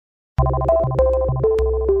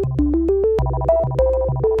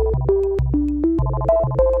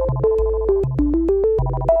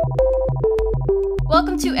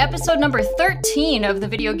Welcome to episode number 13 of the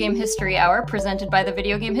Video Game History Hour, presented by the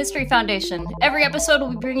Video Game History Foundation. Every episode will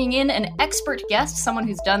be bringing in an expert guest, someone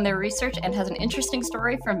who's done their research and has an interesting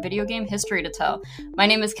story from video game history to tell. My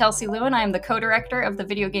name is Kelsey Lewin. I am the co-director of the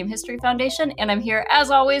Video Game History Foundation, and I'm here, as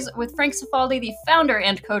always, with Frank Cifaldi, the founder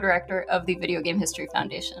and co-director of the Video Game History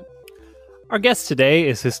Foundation. Our guest today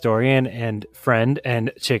is historian and friend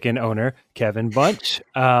and chicken owner, Kevin Bunch.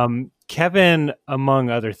 Kevin, among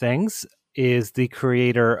other things, is the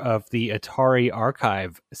creator of the Atari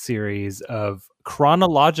Archive series of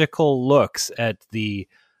chronological looks at the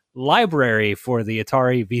library for the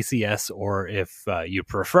Atari VCS, or if you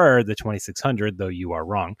prefer, the 2600, though you are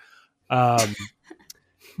wrong.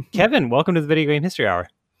 Kevin, welcome to the Video Game History Hour.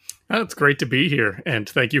 It's great to be here, and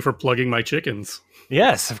thank you for plugging my chickens.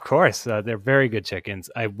 Yes, of course. They're very good chickens.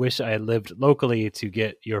 I wish I lived locally to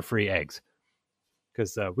get your free eggs,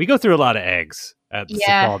 because we go through a lot of eggs at the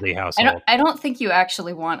Cifaldi household. I don't think you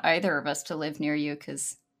actually want either of us to live near you,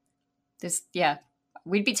 because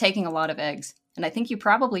we'd be taking a lot of eggs, and I think you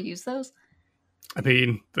probably use those. I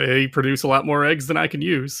mean, they produce a lot more eggs than I can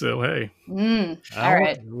use, so hey. All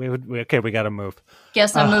right. We got to move.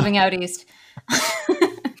 Guess I'm moving out east.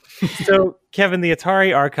 So, Kevin, the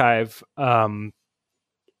Atari Archive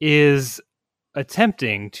is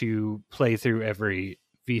attempting to play through every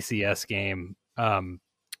VCS game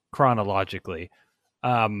chronologically.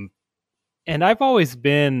 And I've always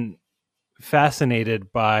been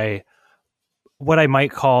fascinated by what I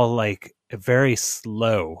might call like a very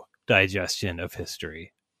slow digestion of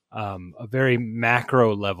history, a very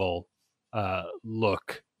macro level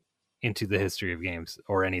look into the history of games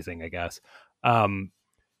or anything, I guess.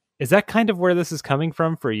 Is that kind of where this is coming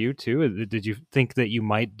from for you too? Did you think that you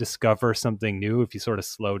might discover something new if you sort of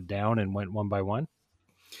slowed down and went one by one?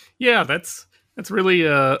 Yeah, that's really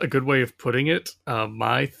a good way of putting it.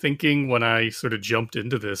 My thinking when I sort of jumped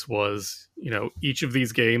into this was, each of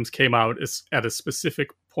these games came out at a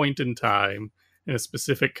specific point in time, in a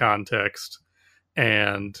specific context,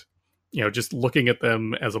 and, just looking at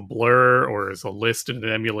them as a blur or as a list in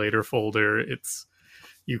an emulator folder,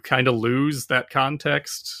 you kind of lose that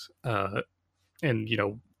context and,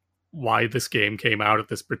 why this game came out at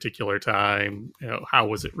this particular time, how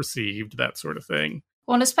was it received, that sort of thing.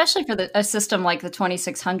 Well, and especially for a system like the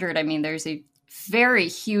 2600, I mean, there's a very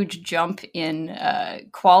huge jump in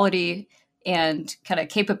quality and kind of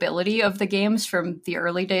capability of the games from the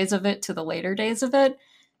early days of it to the later days of it.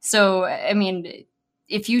 So, I mean,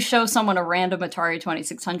 if you show someone a random Atari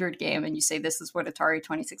 2600 game and you say, this is what Atari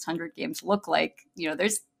 2600 games look like,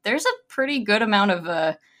 there's a pretty good amount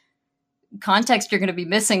of context you're going to be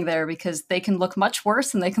missing there, because they can look much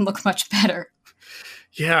worse and they can look much better.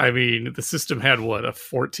 Yeah, I mean, the system had, a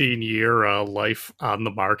 14-year life on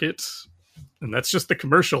the market, and that's just the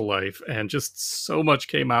commercial life, and just so much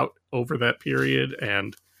came out over that period,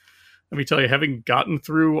 and let me tell you, having gotten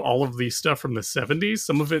through all of the stuff from the 70s,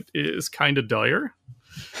 some of it is kind of dire,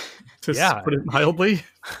 to put it mildly.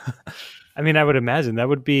 I mean, I would imagine that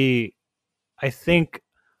would be, I think,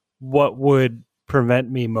 what would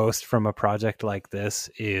prevent me most from a project like this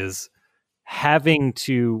is having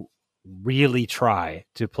to really try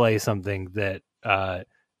to play something that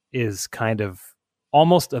is kind of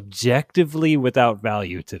almost objectively without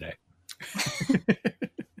value today.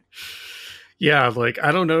 Yeah,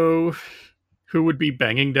 I don't know who would be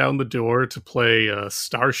banging down the door to play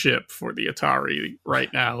Starship for the Atari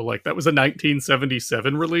right now. That was a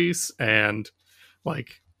 1977 release, and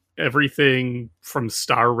everything from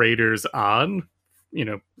Star Raiders on,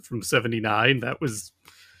 from 79, that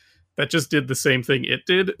just did the same thing it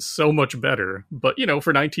did, so much better. But,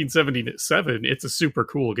 for 1977, it's a super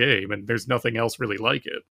cool game, and there's nothing else really like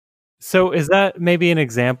it. So is that maybe an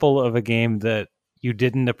example of a game that you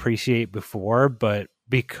didn't appreciate before, but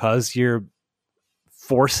because you're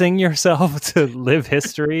forcing yourself to live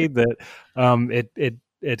history, that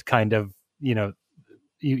it kind of,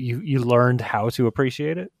 you learned how to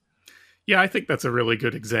appreciate it? Yeah, I think that's a really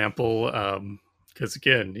good example. Because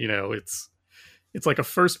again, it's like a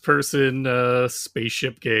first-person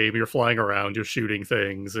spaceship game. You're flying around, you're shooting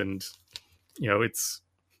things, and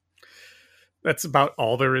that's about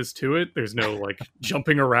all there is to it. There's no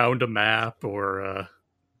jumping around a map or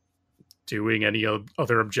doing any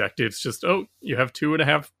other objectives. Just you have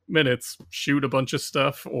 2.5 minutes, shoot a bunch of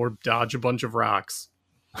stuff or dodge a bunch of rocks,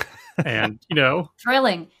 and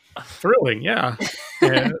thrilling, yeah.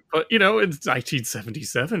 But in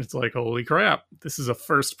 1977, it's holy crap, this is a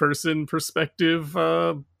first-person perspective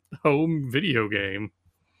home video game.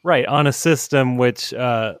 Right, on a system which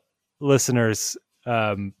listeners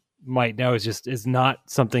might know is not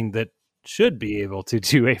something that should be able to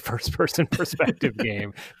do a first-person perspective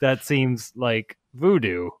game. That seems like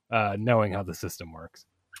voodoo, knowing how the system works.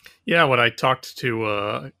 Yeah, when I talked to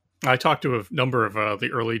a number of the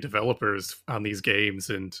early developers on these games,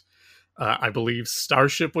 and I believe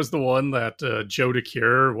Starship was the one that Joe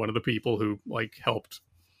DeCure, one of the people who like helped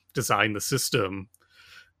design the system,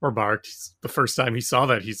 remarked the first time he saw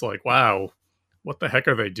that, he's like, "Wow, what the heck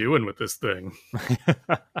are they doing with this thing?"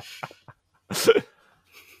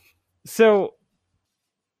 So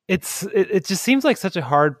it just seems like such a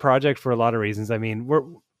hard project for a lot of reasons. I mean,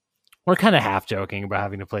 we're kind of half joking about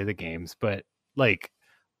having to play the games, but like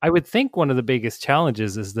I would think one of the biggest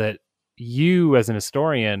challenges is that you as an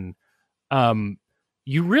historian,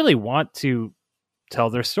 you really want to tell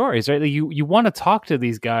their stories, right? Like you want to talk to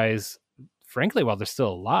these guys, frankly, while they're still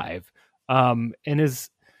alive. And is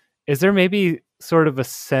there maybe sort of a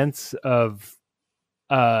sense of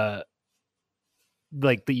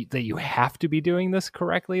like that you have to be doing this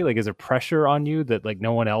correctly? Like, is there pressure on you that like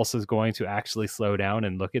no one else is going to actually slow down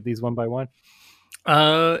and look at these one by one?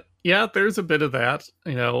 Yeah, there's a bit of that.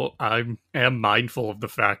 You know, I am mindful of the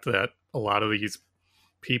fact that a lot of these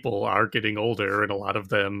people are getting older, and a lot of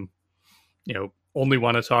them, you know, only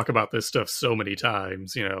want to talk about this stuff so many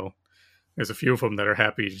times. You know, there's a few of them that are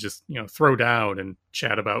happy to just, you know, throw down and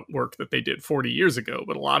chat about work that they did 40 years ago.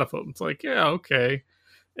 But a lot of them, it's like, yeah, okay.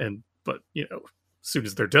 But, you know, as soon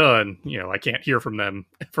as they're done, you know, I can't hear from them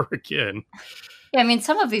ever again. Yeah, I mean,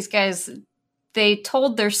 some of these guys, they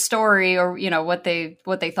told their story, or you know what they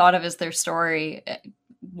thought of as their story,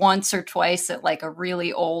 once or twice at like a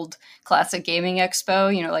really old classic gaming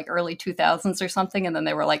expo, you know, like early 2000s or something, and then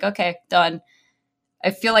they were like, okay, done.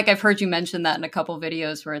 I feel like I've heard you mention that in a couple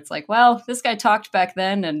videos where it's like, well, this guy talked back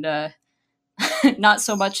then, and not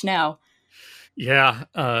so much now. Yeah,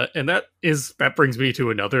 and that brings me to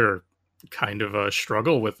another kind of a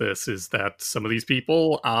struggle with this, is that some of these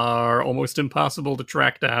people are almost impossible to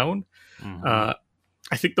track down. Mm-hmm.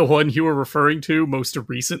 I think the one you were referring to most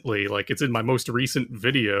recently, like it's in my most recent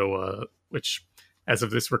video, which as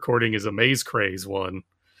of this recording is a Maze Craze one,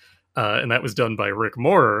 and that was done by Rick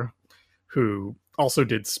Moorer, who also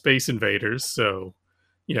did Space Invaders. So,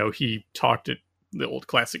 you know, he talked at the old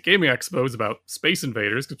classic gaming expos about Space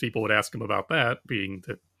Invaders because people would ask him about that being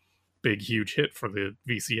the big, huge hit for the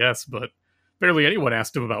VCS, but barely anyone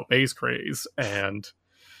asked him about Maze Craze. And,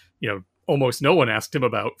 you know, almost no one asked him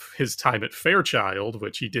about his time at Fairchild,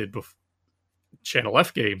 which he did Channel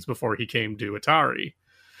F games before he came to Atari.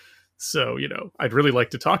 So, you know, I'd really like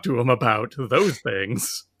to talk to him about those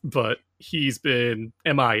things, but he's been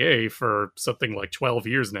MIA for something like 12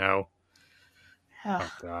 years now.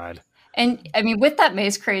 Oh, God. And I mean, with that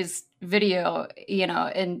Maze Craze video, you know,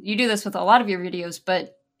 and you do this with a lot of your videos,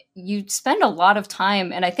 but you spend a lot of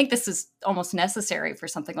time, and I think this is almost necessary for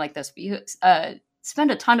something like this, but you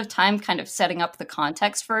spend a ton of time kind of setting up the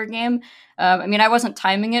context for a game. I mean, I wasn't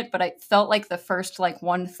timing it, but I felt like the first like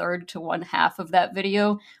 1/3 to 1/2 of that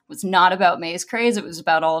video was not about Maze Craze. It was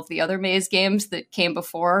about all of the other Maze games that came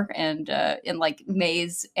before, and in like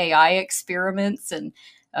Maze AI experiments and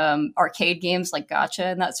arcade games like Gotcha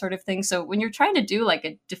and that sort of thing. So when you're trying to do like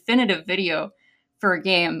a definitive video for a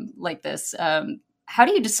game like this, how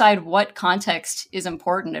do you decide what context is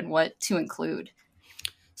important and what to include?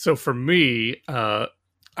 So for me,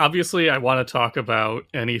 obviously, I want to talk about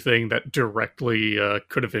anything that directly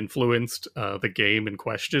could have influenced the game in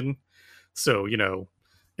question. So, you know,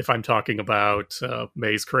 if I'm talking about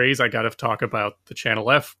Maze Craze, I got to talk about the Channel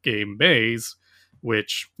F game Maze,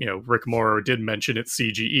 which, you know, Rick Moorer did mention at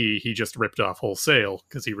CGE. He just ripped off wholesale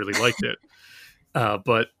because he really liked it.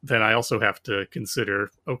 But then I also have to consider,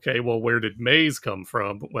 okay, well, where did Maze come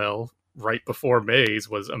from? Well, right before Maze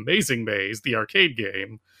was Amazing Maze, the arcade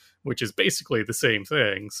game, which is basically the same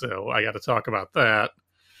thing. So I got to talk about that.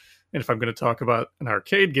 And if I'm going to talk about an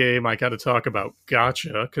arcade game, I got to talk about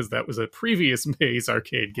Gotcha, because that was a previous Maze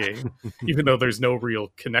arcade game, even though there's no real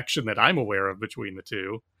connection that I'm aware of between the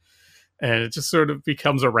two. And it just sort of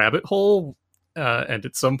becomes a rabbit hole. And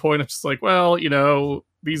at some point, I'm just like, well, you know,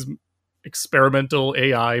 these experimental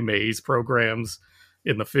AI maze programs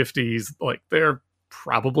in the 50s, like, they're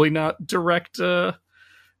probably not direct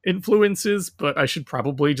influences, but I should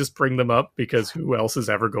probably just bring them up because who else is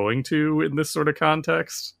ever going to in this sort of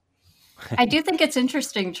context? I do think it's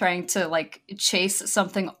interesting trying to like chase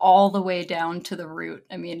something all the way down to the root.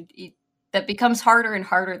 I mean, that becomes harder and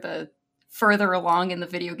harder the further along in the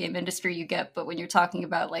video game industry you get. But when you're talking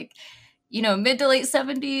about like, mid to late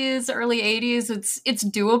 70s, early 80s, it's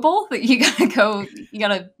doable. But you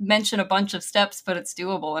gotta mention a bunch of steps, but it's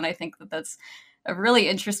doable. And I think that's a really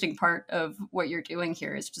interesting part of what you're doing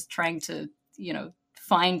here, is just trying to,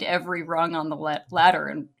 find every rung on the ladder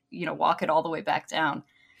and, walk it all the way back down.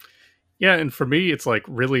 Yeah, and for me, it's like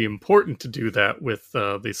really important to do that with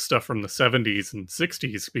the stuff from the 70s and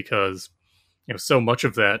 60s, because so much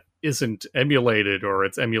of that isn't emulated, or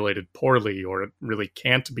it's emulated poorly, or it really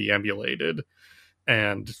can't be emulated.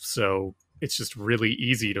 And so it's just really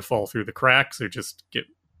easy to fall through the cracks or just get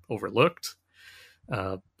overlooked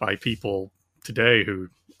by people today who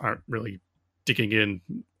aren't really digging in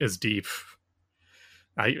as deep.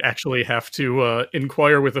 I actually have to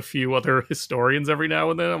inquire with a few other historians every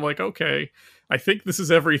now and then. I'm like, okay, I think this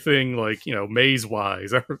is everything, like,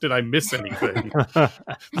 maze-wise. Did I miss anything?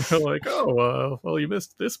 They're like, well, you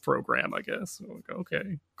missed this program, I guess. I'm like,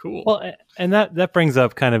 okay, cool. Well, and that brings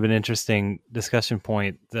up kind of an interesting discussion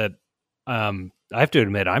point that I have to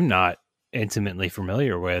admit I'm not intimately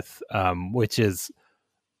familiar with, which is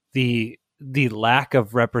the lack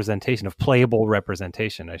of representation, of playable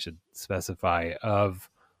representation, I should specify, of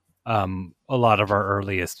a lot of our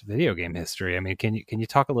earliest video game history. I mean, can you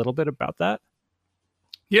talk a little bit about that?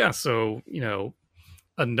 Yeah, so,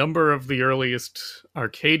 a number of the earliest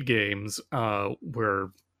arcade games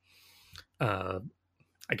were, I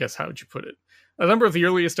guess, how would you put it? A number of the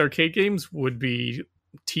earliest arcade games would be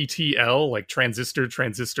TTL, like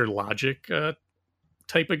transistor logic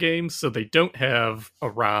type of games. So they don't have a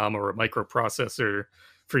ROM or a microprocessor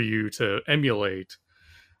for you to emulate.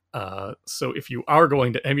 So if you are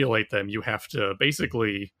going to emulate them, you have to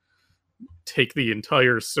basically take the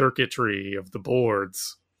entire circuitry of the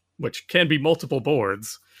boards, which can be multiple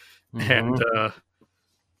boards, and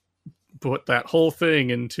put that whole thing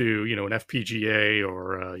into, an FPGA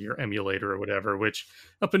or your emulator or whatever, which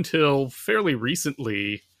up until fairly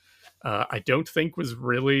recently, I don't think was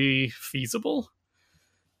really feasible.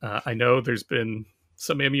 I know there's been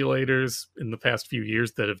some emulators in the past few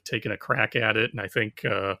years that have taken a crack at it, and I think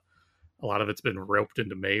a lot of it's been roped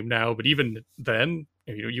into MAME now. But even then,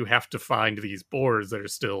 you have to find these boards that are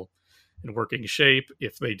still in working shape.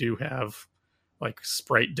 If they do have like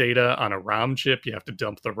sprite data on a ROM chip, you have to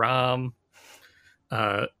dump the ROM.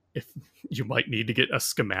 If you might need to get a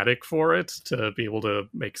schematic for it to be able to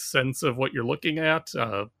make sense of what you're looking at,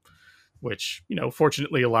 which,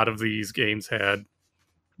 fortunately, a lot of these games had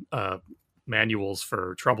manuals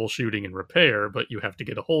for troubleshooting and repair, but you have to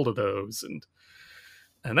get a hold of those.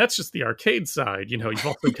 And that's just the arcade side. You've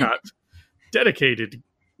also got dedicated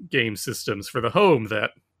game systems for the home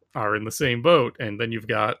that are in the same boat. And then you've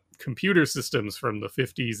got computer systems from the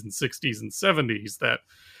 50s and 60s and 70s that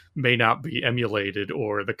may not be emulated,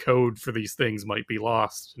 or the code for these things might be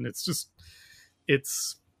lost. And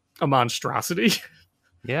it's a monstrosity.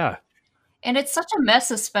 Yeah. And it's such a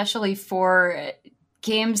mess, especially for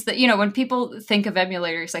games that, when people think of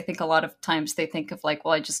emulators, I think a lot of times they think of like,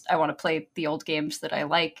 well, I want to play the old games that I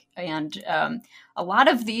like. And a lot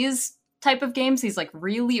of these type of games, these like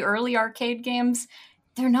really early arcade games,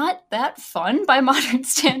 they're not that fun by modern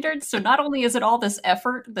standards. So not only is it all this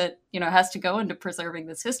effort that, has to go into preserving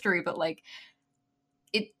this history, but like,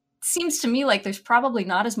 it seems to me like there's probably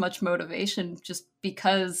not as much motivation, just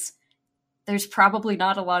because there's probably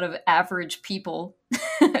not a lot of average people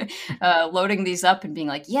loading these up and being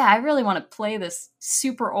like, yeah, I really want to play this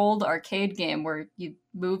super old arcade game where you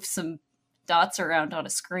move some dots around on a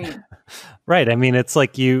screen. Right. I mean, it's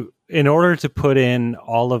like in order to put in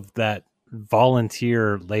all of that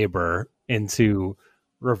volunteer labor into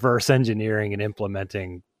reverse engineering and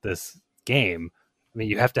implementing this game, I mean,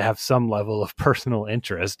 you have to have some level of personal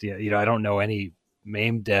interest. I don't know any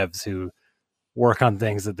MAME devs who work on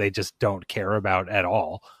things that they just don't care about at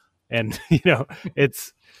all. And,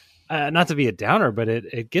 it's not to be a downer, but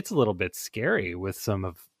it gets a little bit scary with some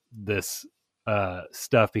of this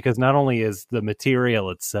stuff, because not only is the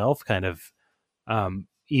material itself kind of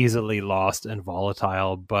easily lost and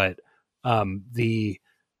volatile, but the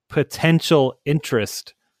potential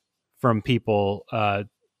interest from people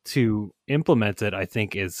to implement it, I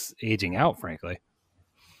think, is aging out, frankly.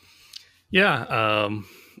 Yeah.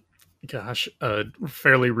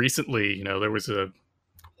 Fairly recently, there was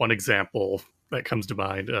one example that comes to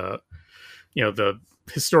mind. The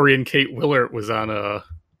historian Kate Willart was on or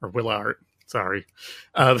Willart. Sorry,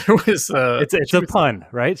 there was. It's a pun,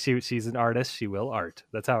 right? She's an artist. She will art.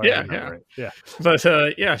 That's how I remember it. Yeah.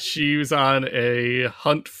 But she was on a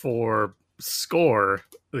hunt for Score,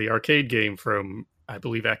 the arcade game from, I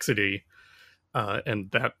believe, Exidy, and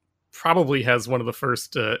that probably has one of the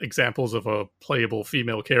first examples of a playable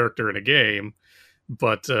female character in a game.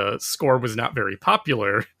 but Score was not very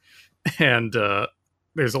popular, and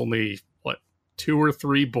there's only what 2 or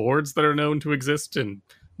 3 boards that are known to exist, and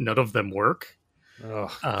none of them work.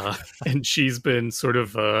 And she's been sort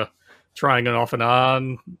of trying it off and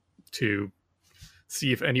on to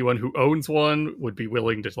see if anyone who owns one would be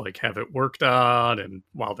willing to like have it worked on, and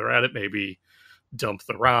while they're at it, maybe dump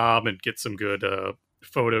the ROM and get some good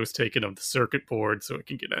photos taken of the circuit board so it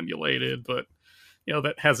can get emulated. But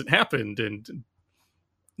that hasn't happened, and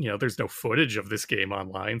there's no footage of this game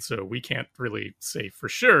online, so we can't really say for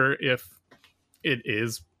sure if it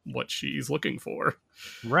is what she's looking for.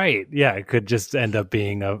 Right. Yeah, it could just end up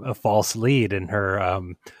being a false lead in her.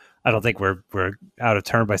 I don't think we're out of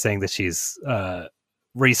turn by saying that she's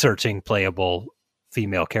researching playable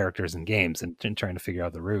female characters in games and trying to figure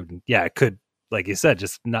out the root. And yeah, it could, like you said,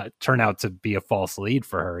 just not turn out to be a false lead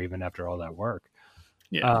for her even after all that work.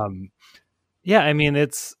 Yeah. Yeah, I mean,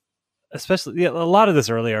 it's especially a lot of this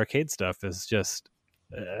early arcade stuff is just,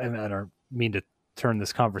 I don't mean to turn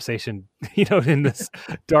this conversation, in this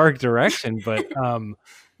dark direction, but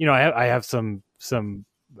I have some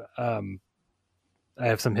I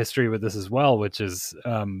have some history with this as well, which is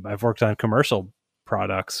I've worked on commercial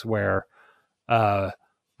products where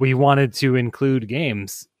we wanted to include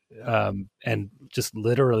games and just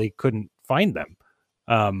literally couldn't find them.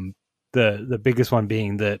 The biggest one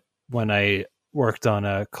being that when I worked on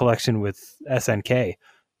a collection with SNK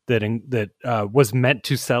that was meant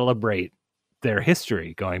to celebrate their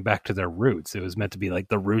history going back to their roots. It was meant to be like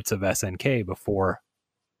the roots of SNK before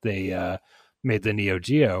they made the Neo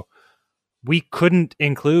Geo. We couldn't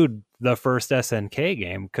include the first SNK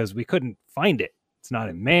game because we couldn't find it. It's not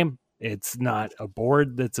in MAME. It's not a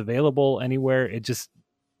board that's available anywhere. It just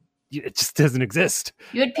doesn't exist.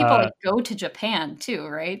 You had people go to Japan too,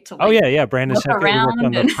 right? To, Brandon Shepherd worked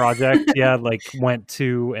on the project. Went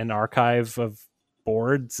to an archive of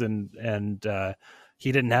boards and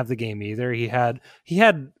he didn't have the game either. He had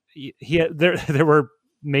there were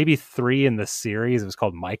maybe 3 in the series. It was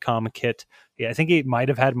called MyCom Kit. Yeah, I think he might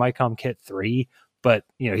have had MyCom Kit 3, but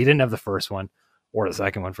he didn't have the first one or the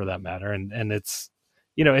second one for that matter. And it's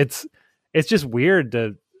it's just weird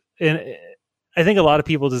to, and I think a lot of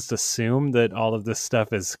people just assume that all of this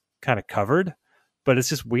stuff is kind of covered, but it's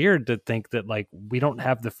just weird to think that like we don't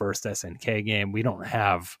have the first SNK game. We don't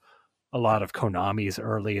have a lot of Konami's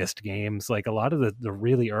earliest games. Like a lot of the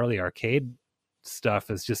really early arcade stuff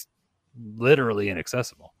is just literally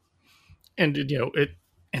inaccessible. And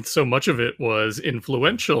and so much of it was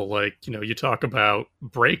influential. Like, you talk about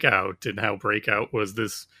Breakout and how Breakout was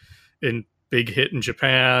this big hit in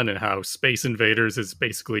Japan, and how Space Invaders is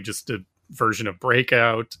basically just a version of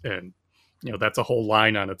Breakout, and that's a whole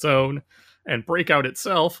line on its own. And Breakout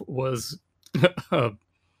itself was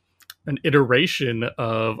an iteration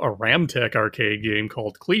of a Ramtech arcade game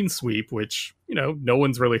called Clean Sweep, which no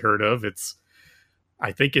one's really heard of.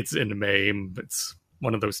 I think it's in MAME. It's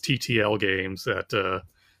one of those TTL games that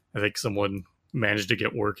I think someone managed to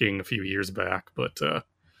get working a few years back, but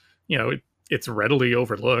it's readily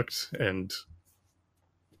overlooked, and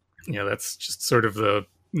that's just sort of the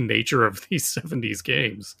nature of these 70s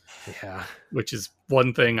games. Yeah. Which is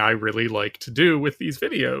one thing I really like to do with these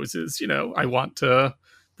videos is, I want to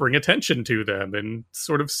bring attention to them and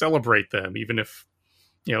sort of celebrate them, even if,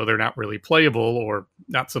 they're not really playable or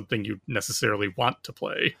not something you necessarily want to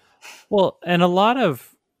play. Well, and a lot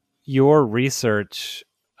of your research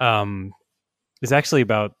is actually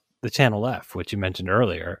about the Channel F, which you mentioned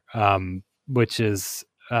earlier, which is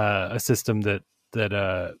a system that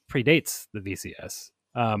predates the VCS.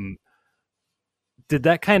 Did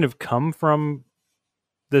that kind of come from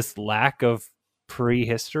this lack of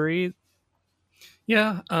prehistory?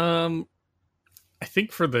 Yeah, I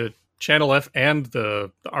think for the Channel F and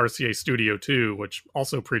the RCA Studio 2, which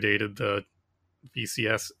also predated the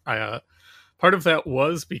VCS, part of that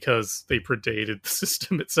was because they predated the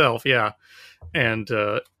system itself, yeah. And,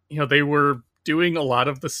 they were doing a lot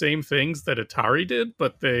of the same things that Atari did,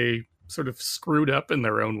 but they sort of screwed up in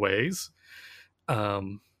their own ways.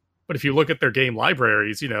 But if you look at their game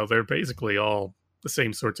libraries, they're basically all the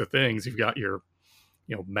same sorts of things. You've got your,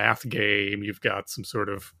 math game, you've got some sort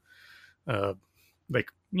of,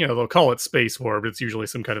 they'll call it Space War, but it's usually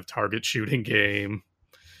some kind of target shooting game.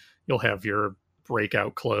 You'll have your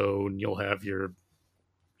Breakout clone, you'll have your,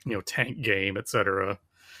 tank game, etc.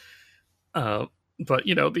 But,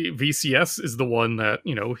 the VCS is the one that,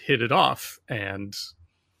 hit it off, and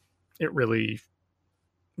it really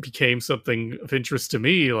became something of interest to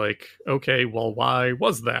me. Like, okay, well, why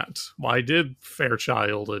was that? Why did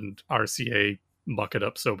Fairchild and RCA muck it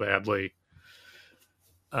up so badly?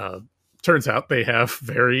 turns out they have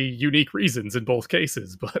very unique reasons in both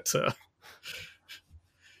cases. But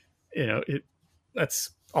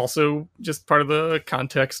that's also just part of the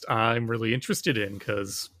context I'm really interested in,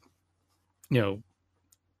 because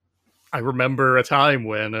I remember a time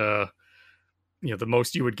when the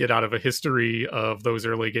most you would get out of a history of those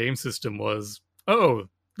early game system was, oh,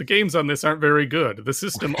 the games on this aren't very good. The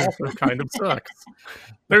system also kind of sucks.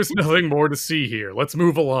 There's nothing more to see here. Let's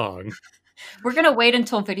move along. We're going to wait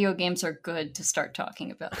until video games are good to start talking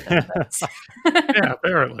about them. Yeah,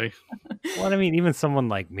 apparently. Well, I mean, even someone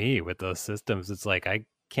like me with those systems, it's like, I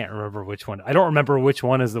can't remember which one. I don't remember which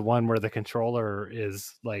one is the one where the controller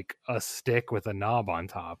is like a stick with a knob on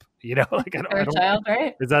top. Like Fairchild,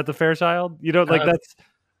 right? Is that the Fairchild? That's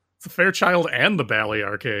it's the Fairchild and the Bally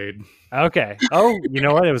Arcade. Okay. Oh, you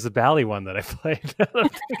know what? It was the Bally one that I played.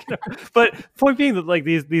 But point being that like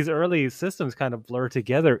these early systems kind of blur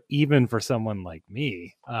together, even for someone like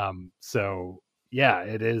me. So yeah,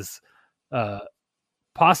 it is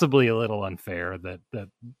possibly a little unfair that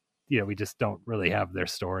we just don't really have their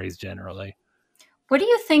stories generally. What do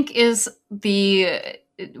you think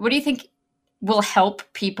will help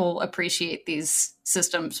people appreciate these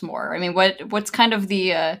systems more? I mean, what's kind of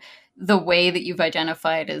the way that you've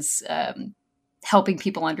identified as helping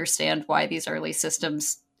people understand why these early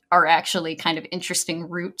systems are actually kind of interesting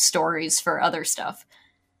root stories for other stuff?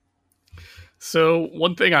 So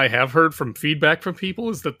one thing I have heard from feedback from people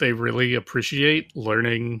is that they really appreciate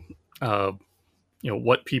learning,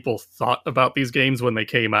 what people thought about these games when they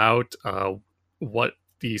came out, what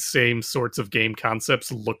the same sorts of game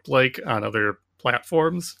concepts looked like on other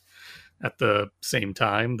platforms at the same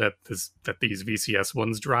time that these VCS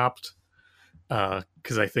ones dropped.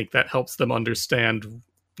 Because I think that helps them understand,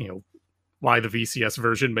 why the VCS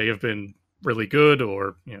version may have been really good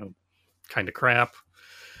or, kind of crap.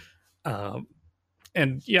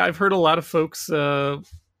 And yeah, I've heard a lot of folks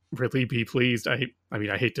really be pleased. I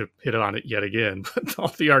mean, I hate to hit on it yet again, but all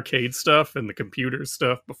the arcade stuff and the computer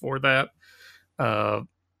stuff before that,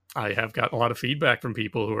 I have gotten a lot of feedback from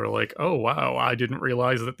people who are like, oh, wow, I didn't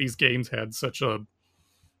realize that these games had such a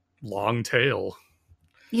long tail.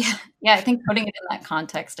 Yeah. I think putting it in that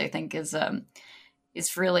context, I think is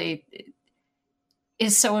really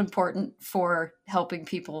is so important for helping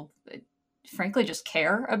people, frankly, just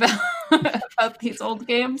care about these old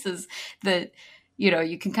games, is that,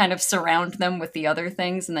 you can kind of surround them with the other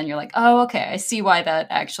things. And then you're like, oh, okay, I see why that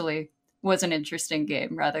actually was an interesting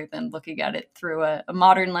game, rather than looking at it through a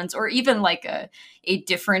modern lens, or even like a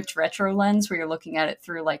different retro lens where you're looking at it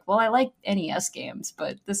through like, well, I like NES games,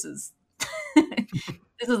 but this is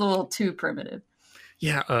this is a little too primitive.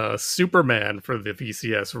 Yeah, Superman for the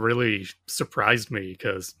VCS really surprised me,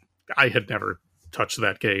 because I had never touched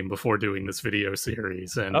that game before doing this video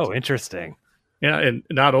series. And oh, interesting. Yeah, and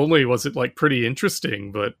not only was it like pretty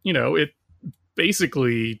interesting, but it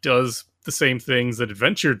basically does the same things that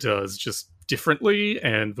Adventure does, just differently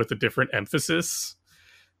and with a different emphasis.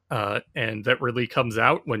 And that really comes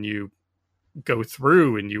out when you go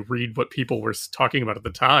through and you read what people were talking about at the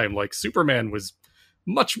time. Like, Superman was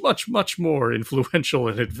much, much, much more influential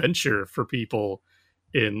in Adventure for people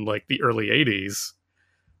in like the early 80s.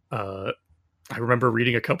 I remember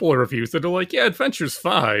reading a couple of reviews that are like, yeah, Adventure's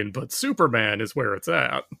fine, but Superman is where it's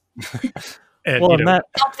at. And well,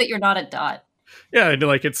 help that you're not a dot. Yeah, and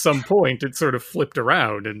like at some point it sort of flipped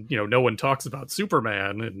around, and no one talks about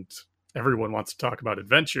Superman, and everyone wants to talk about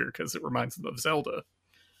Adventure because it reminds them of Zelda.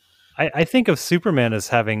 I think of Superman as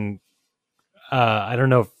having, I don't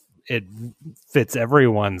know if it fits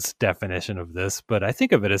everyone's definition of this, but I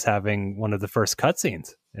think of it as having one of the first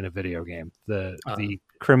cutscenes in a video game, the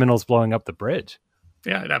criminals blowing up the bridge.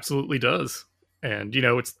 Yeah, it absolutely does. And,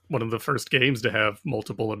 it's one of the first games to have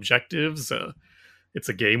multiple objectives. It's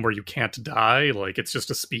a game where you can't die. Like, it's just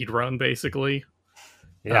a speed run, basically.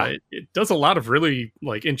 Yeah. It does a lot of really,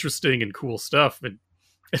 like, interesting and cool stuff.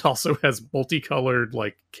 It also has multicolored,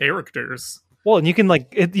 like, characters. Well, and you can, like,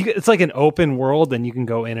 it's like an open world, and you can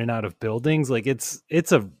go in and out of buildings. Like, it's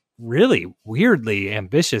a really weirdly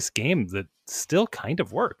ambitious game that still kind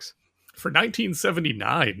of works. For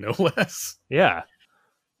 1979, no less. Yeah.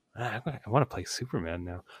 I want to play Superman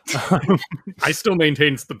now. I still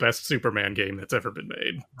maintain it's the best Superman game that's ever been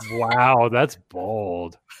made. Wow, that's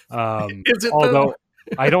bold. Is it, although though?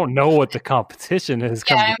 I don't know what the competition is.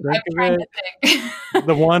 Yeah, I'm trying to think.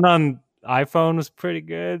 The one on iPhone was pretty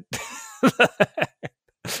good.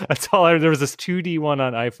 That's all. There was this 2D one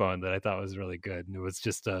on iPhone that I thought was really good, and it was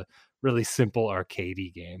just a really simple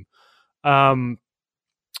arcadey game.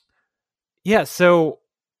 Yeah, so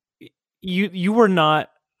you were not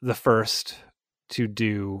the first to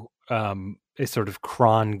do a sort of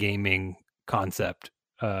cron gaming concept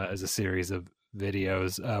as a series of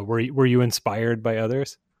videos. Were you inspired by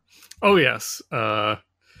others? Oh yes. So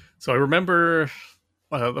I remember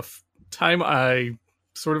time I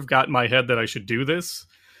sort of got in my head that I should do this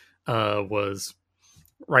was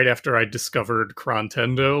right after I discovered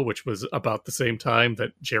Crontendo, which was about the same time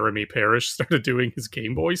that Jeremy Parish started doing his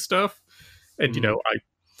Game Boy stuff. And you know,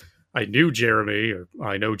 I knew Jeremy, or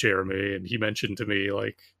I know Jeremy, and he mentioned to me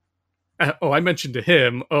like, I mentioned to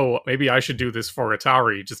him, oh, maybe I should do this for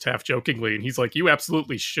Atari, just half jokingly. And he's like, you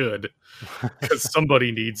absolutely should, because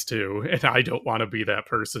somebody needs to, and I don't want to be that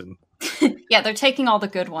person. Yeah, they're taking all the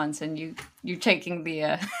good ones, and you're taking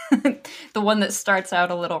the the one that starts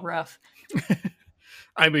out a little rough.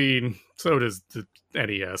 I mean, so does the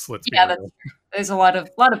NES. Let's be real. There's a lot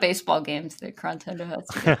of baseball games that Crontendo has.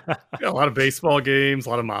 Yeah, a lot of baseball games,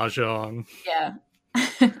 a lot of mahjong. Yeah,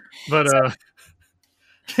 but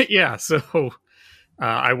yeah. So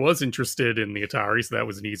I was interested in the Atari, so that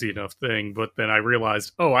was an easy enough thing. But then I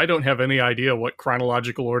realized, oh, I don't have any idea what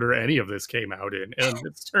chronological order any of this came out in, and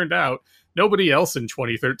it's turned out nobody else in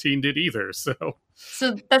 2013 did either. So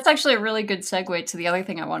that's actually a really good segue to the other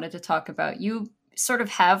thing I wanted to talk about. You sort of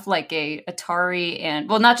have like a Atari, and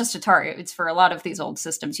well, not just Atari, it's for a lot of these old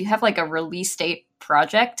systems. You have like a release date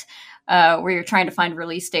project where you're trying to find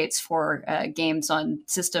release dates for games on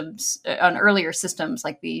systems, on earlier systems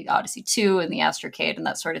like the Odyssey 2 and the Astrocade and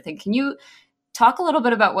that sort of thing. Can you talk a little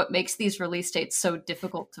bit about what makes these release dates so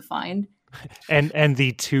difficult to find? And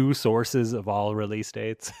the two sources of all release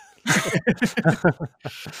dates?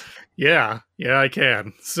 yeah, I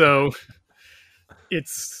can. So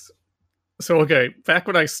okay, back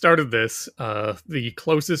when I started this, the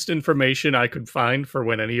closest information I could find for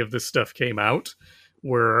when any of this stuff came out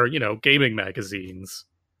were, you know, gaming magazines,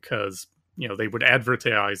 because, you know, they would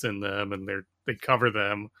advertise in them and they'd cover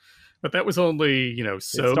them. But that was only, you know,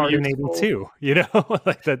 so it started in 82, you know,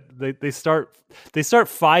 like that they start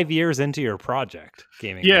 5 years into your project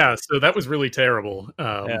gaming. Yeah, magazine. So that was really terrible.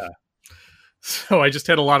 Yeah. So I just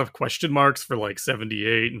had a lot of question marks for like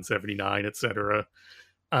 78 and 79, etc.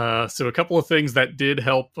 So a couple of things that did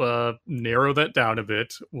help narrow that down a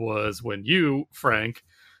bit was when you, Frank,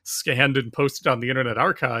 scanned and posted on the Internet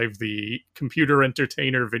Archive the Computer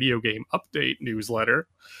Entertainer Video Game Update newsletter,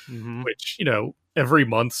 which, you know, every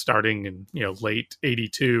month starting in, you know, late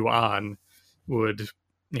 82 on would,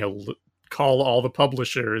 you know, call all the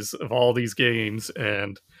publishers of all these games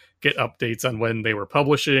and get updates on when they were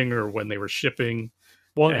publishing or when they were shipping.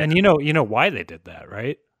 Well, and you know why they did that,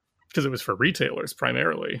 right? Because it was for retailers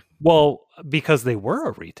primarily. Well, because they were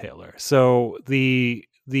a retailer. So the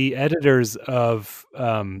editors of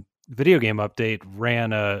Video Game Update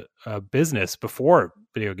ran a business before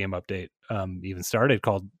Video Game Update even started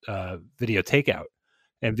called Video Takeout.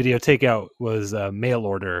 And Video Takeout was a mail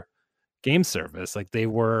order game service. Like they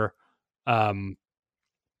were one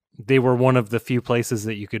of the few places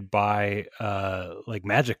that you could buy like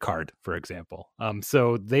Magic Card, for example.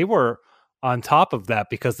 So they were on top of that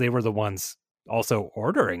because they were the ones also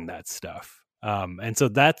ordering that stuff. And so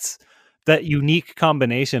that's that unique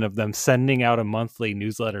combination of them sending out a monthly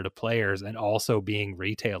newsletter to players and also being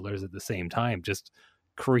retailers at the same time just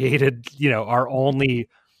created, you know, our only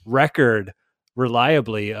record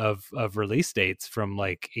reliably of release dates from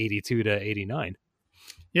like 82 to 89.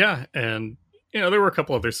 Yeah. And, you know, there were a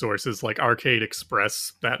couple other sources like Arcade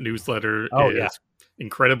Express. That newsletter is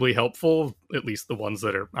incredibly helpful, at least the ones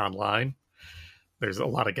that are online. There's a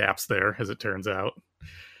lot of gaps there, as it turns out.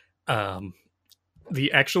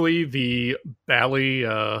 The Bally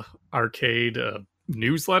Arcade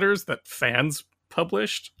newsletters that fans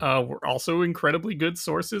published were also incredibly good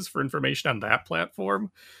sources for information on that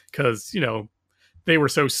platform, because, you know, they were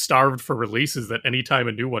so starved for releases that anytime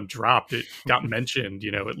a new one dropped, it got mentioned,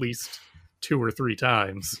 you know, at least 2 or 3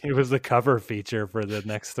 times. It was the cover feature for the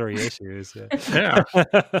next 3 issues. Yeah.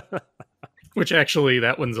 Which actually,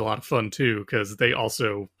 that one's a lot of fun too, because they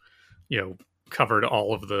also, you know, covered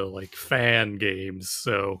all of the like fan games,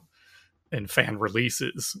 and fan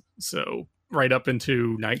releases. So right up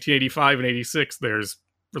into 1985 and 86, there's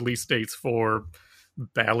release dates for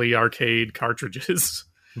Bally Arcade cartridges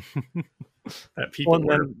that people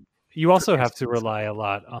were. You also have to rely a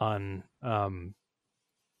lot on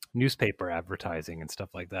newspaper advertising and stuff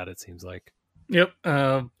like that, it seems like. Yep.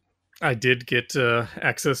 I did get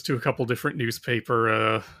access to a couple different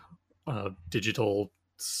newspaper digital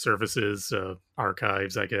services,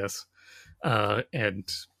 archives, I guess. And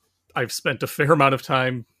I've spent a fair amount of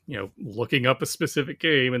time, you know, looking up a specific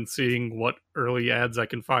game and seeing what early ads I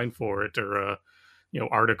can find for it, or, you know,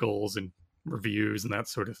 articles and reviews and that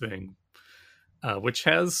sort of thing, which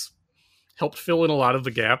has helped fill in a lot of the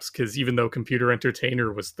gaps, because even though Computer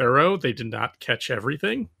Entertainer was thorough, they did not catch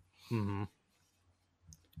everything. Mm-hmm.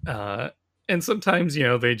 And sometimes,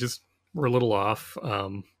 they just were a little off.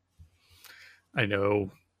 I know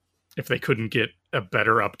if they couldn't get a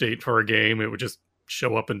better update for a game, it would just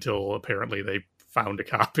show up until apparently they found a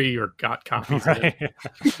copy or got copies of it.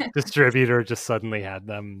 Distributor just suddenly had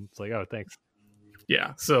them. It's like, oh, thanks.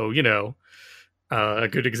 Yeah, so, a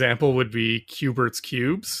good example would be Q*bert's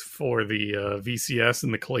Cubes for the VCS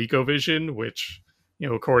and the ColecoVision, which,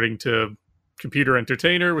 according to Computer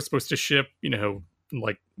Entertainer, was supposed to ship,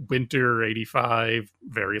 like winter 85,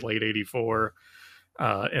 very late 84.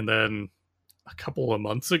 And then a couple of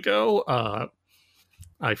months ago,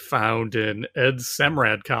 I found an Ed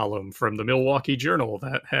Semrad column from the Milwaukee Journal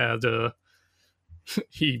that had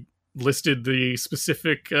he listed the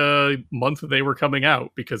specific month they were coming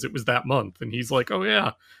out because it was that month, and he's like, "Oh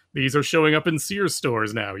yeah, these are showing up in Sears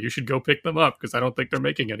stores now. You should go pick them up because I don't think they're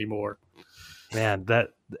making any more." Man,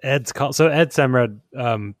 that so Ed Semrad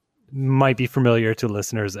might be familiar to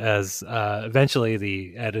listeners as eventually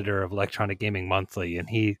the editor of Electronic Gaming Monthly, and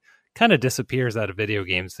he kind of disappears out of video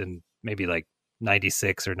games in maybe like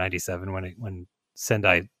 96 or 97 when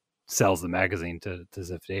Sendai sells the magazine to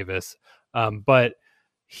Ziff Davis. But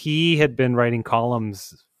he had been writing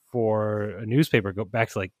columns for a newspaper go back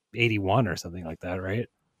to like 81 or something like that, right?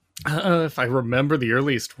 If I remember, the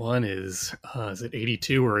earliest one is it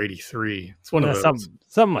 82 or 83? It's one of those.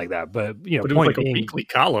 Something like that. But, but it was like a weekly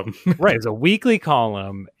column. Right. It's a weekly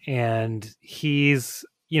column, and he's,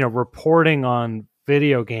 reporting on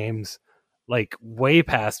video games like way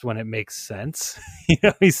past when it makes sense.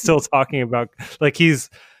 He's still talking about like he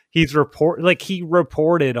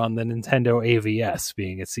reported on the Nintendo AVS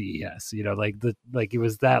being at CES, it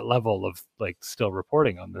was that level of like still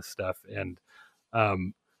reporting on this stuff. And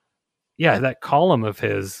that column of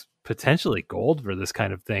his, potentially gold for this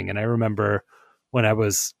kind of thing. And I remember when I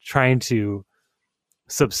was trying to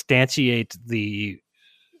substantiate the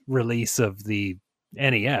release of the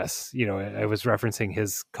NES, I was referencing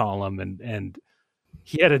his column, and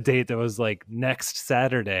he had a date that was like next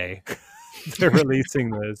Saturday. They're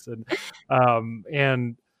releasing this,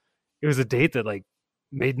 and it was a date that like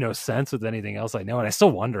made no sense with anything else I know, and I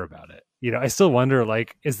still wonder about it. I still wonder,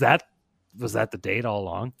 like, was that the date all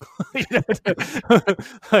along?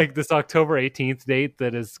 Like this October 18th date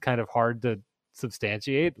that is kind of hard to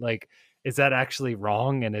substantiate. Like, is that actually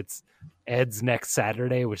wrong? And it's Ed's next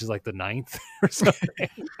Saturday, which is like the 9th or something.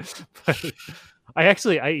 But I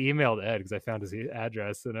emailed Ed because I found his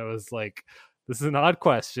address, and I was like, this is an odd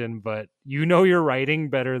question, but you're writing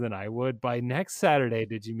better than I would. By next Saturday,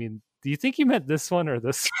 do you think you meant this one or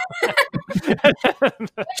this one?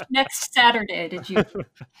 Next Saturday, did you?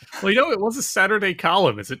 Well, it was a Saturday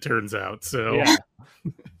column, as it turns out. So yeah.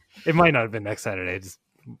 It might not have been next Saturday. I just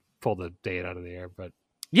pulled the date out of the air. But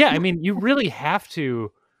yeah, I mean, you really have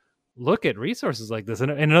to look at resources like this.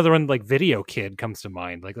 And another one, like Video Kid, comes to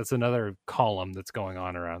mind. Like, that's another column that's going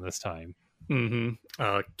on around this time. Mm-hmm.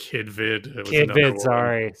 KidVid.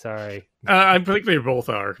 KidVid. Sorry. I think they both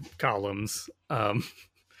are columns.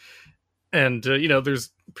 And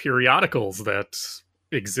there's periodicals that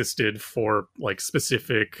existed for like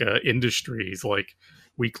specific industries, like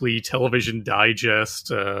Weekly Television Digest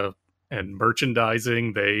and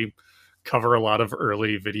Merchandising. They cover a lot of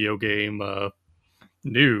early video game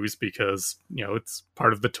news because it's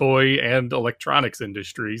part of the toy and electronics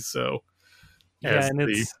industries. So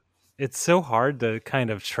it's so hard to kind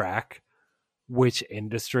of track which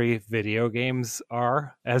industry video games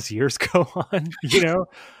are as years go on,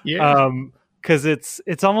 Yeah. Because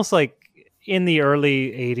it's almost like in the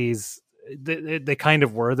early 80s, they kind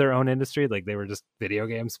of were their own industry. Like, they were just video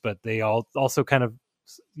games, but they also kind of,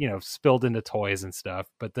 spilled into toys and stuff.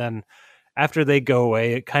 But then after they go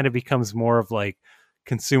away, it kind of becomes more of like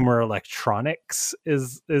consumer electronics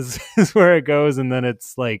is where it goes. And then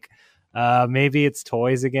it's like, maybe it's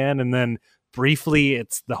toys again. And then briefly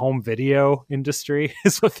it's the home video industry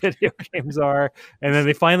is what video games are. And then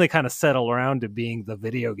they finally kind of settle around to being the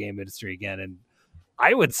video game industry again. And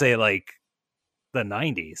I would say like the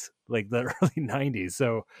 90s, like the early 90s.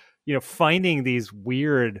 So, finding these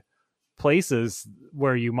weird places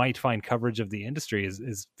where you might find coverage of the industry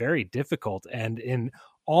is very difficult. And in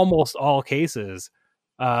almost all cases,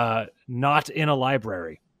 not in a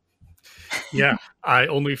library. Yeah, I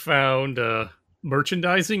only found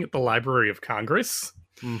merchandising at the Library of Congress,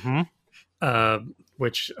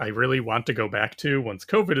 which I really want to go back to once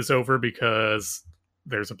COVID is over, because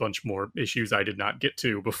there's a bunch more issues I did not get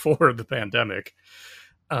to before the pandemic.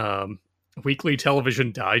 Weekly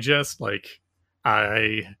Television Digest, like,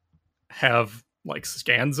 I have like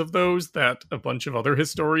scans of those that a bunch of other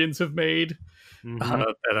historians have made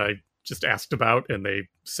that I just asked about and they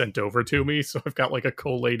sent over to me. So I've got like a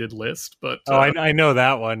collated list. But I know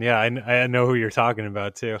that one. Yeah, I know who you're talking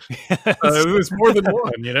about too. There's more than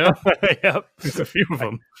one, you know. Yep, there's a few of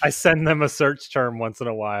them. I send them a search term once in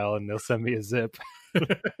a while, and they'll send me a zip.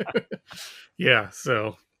 Yeah,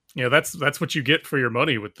 so that's what you get for your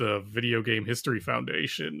money with the Video Game History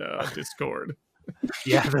Foundation Discord.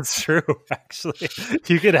 Yeah, that's true. Actually,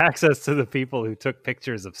 you get access to the people who took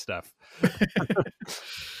pictures of stuff.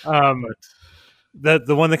 The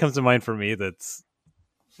one that comes to mind for me that's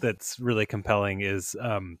really compelling is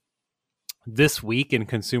This Week in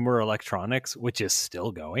Consumer Electronics, which is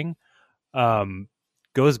still going.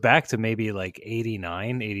 Goes back to maybe like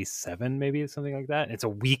 89, 87, maybe something like that. It's a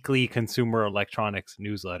weekly consumer electronics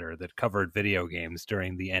newsletter that covered video games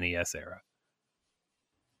during the NES era.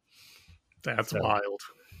 That's wild.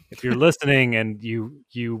 If you're listening and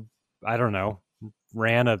you I don't know,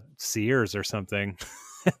 ran a Sears or something,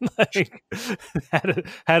 and like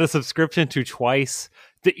had a subscription to Twice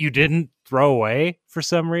that you didn't throw away for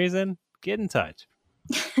some reason, get in touch.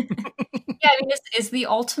 Yeah, I mean, is the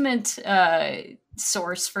ultimate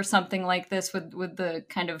source for something like this, would the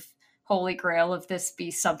kind of holy grail of this be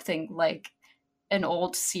something like an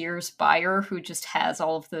old Sears buyer who just has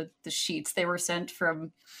all of the sheets they were sent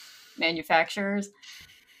from manufacturers?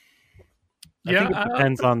 I think it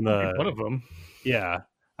depends on the one of them. Yeah,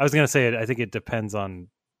 I was gonna say I think it depends on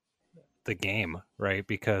the game, right?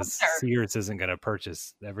 Because Sears isn't going to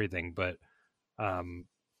purchase everything, but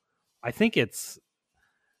I think it's,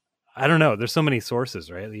 I don't know. There's so many sources,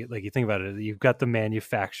 right? Like you think about it, you've got the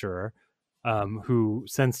manufacturer who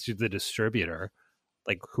sends to the distributor.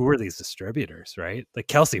 Like, who are these distributors, right? Like,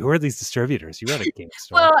 Kelsey, who are these distributors? You had a game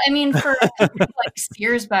store. Well, I mean, for like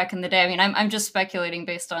Sears back in the day, I mean, I'm just speculating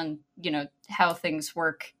based on, how things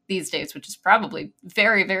work these days, which is probably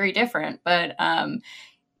very, very different. But,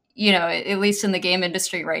 at least in the game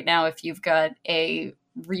industry right now, if you've got a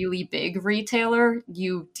really big retailer,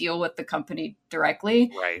 you deal with the company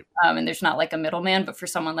directly. Right. And there's not like a middleman. But for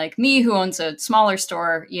someone like me who owns a smaller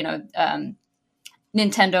store,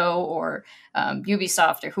 Nintendo or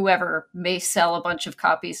Ubisoft or whoever may sell a bunch of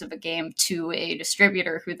copies of a game to a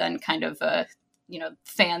distributor who then kind of,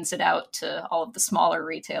 fans it out to all of the smaller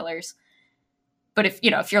retailers. But if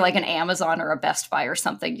you're like an Amazon or a Best Buy or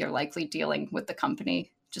something, you're likely dealing with the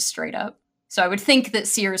company just straight up. So I would think that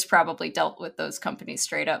Sears probably dealt with those companies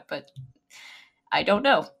straight up, but I don't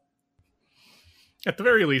know. At the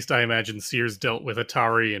very least, I imagine Sears dealt with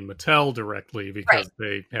Atari and Mattel directly because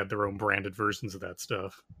they had their own branded versions of that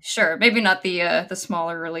stuff. Sure, maybe not the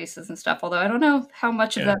smaller releases and stuff. Although I don't know how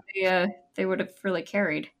much of that they would have really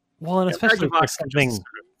carried. Well, and especially for something sort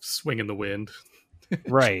of swing in the wind,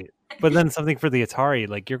 right? But then something for the Atari,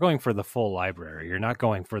 like you're going for the full library. You're not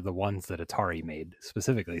going for the ones that Atari made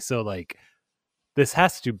specifically. So, like, this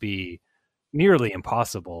has to be nearly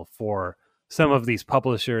impossible for some of these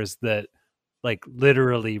publishers that, like,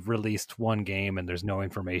 literally released one game and there's no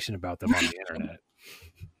information about them on the internet.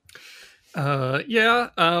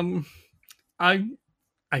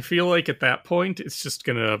 I feel like at that point it's just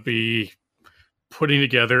gonna be putting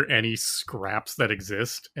together any scraps that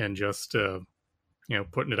exist and just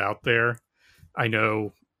putting it out there. I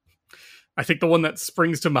think the one that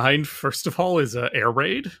springs to mind first of all is Air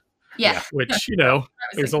Raid. Yeah. Which,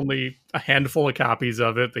 there's only a handful of copies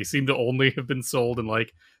of it. They seem to only have been sold in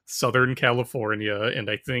like Southern California. And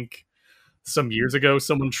I think some years ago,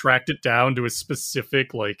 someone tracked it down to a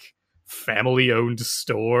specific like family owned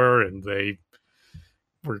store and they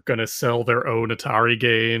were going to sell their own Atari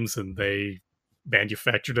games and they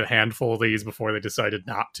manufactured a handful of these before they decided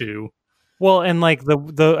not to. Well, and like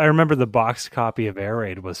the I remember the boxed copy of Air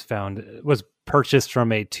Raid was purchased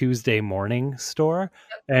from a Tuesday Morning store,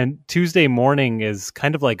 and Tuesday Morning is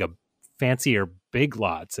kind of like a fancier Big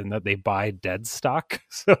Lots in that they buy dead stock.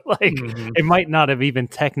 So like it might not have even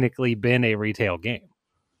technically been a retail game.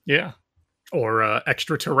 Yeah. Or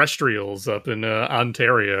Extraterrestrials up in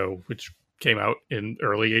Ontario, which came out in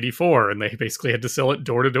early 84, and they basically had to sell it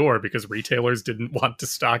door to door because retailers didn't want to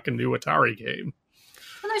stock a new Atari game.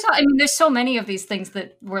 There's so many of these things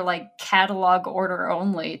that were like catalog order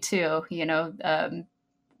only too,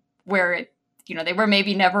 where they were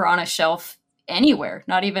maybe never on a shelf anywhere,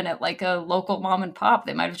 not even at like a local mom and pop.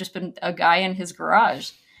 They might have just been a guy in his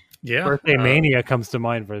garage. Yeah. Birthday Mania comes to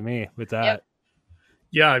mind for me with that. Yep.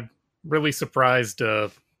 Yeah, I'm really surprised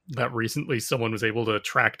that recently someone was able to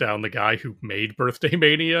track down the guy who made Birthday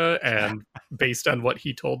Mania, and based on what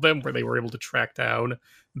he told them, where they were able to track down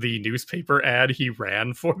the newspaper ad he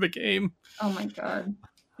ran for the game. Oh my god.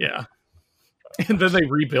 Yeah. And then they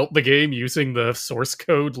rebuilt the game using the source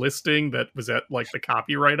code listing that was at like the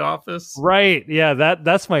copyright office. Right. Yeah,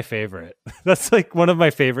 that's my favorite. That's like one of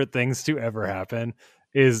my favorite things to ever happen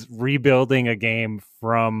is rebuilding a game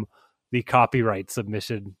from the copyright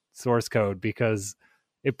submission source code, because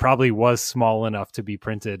it probably was small enough to be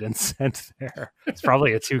printed and sent there. It's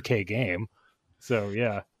probably a 2K game. So,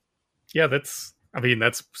 yeah. Yeah, that's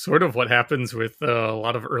sort of what happens with a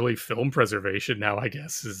lot of early film preservation now, I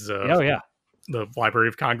guess, is Oh, yeah. the Library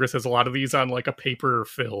of Congress has a lot of these on like a paper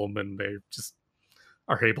film, and they just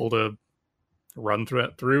are able to run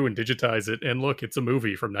through and digitize it. And look, it's a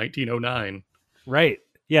movie from 1909. Right.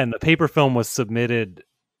 Yeah, and the paper film was submitted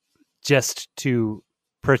just to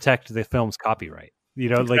protect the film's copyright. You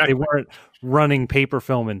know, Exactly. like they weren't running paper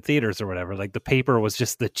film in theaters or whatever. Like the paper was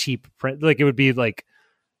just the cheap print. Like it would be like,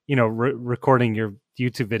 you know, recording your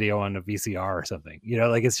YouTube video on a VCR or something. You know,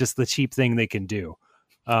 like it's just the cheap thing they can do.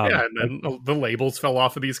 Yeah, and then the labels fell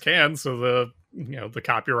off of these cans, so the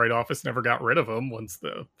Copyright Office never got rid of them once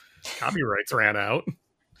the copyrights ran out.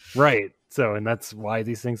 Right. So, and that's why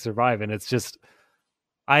these things survive. And it's just,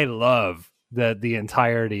 I love that the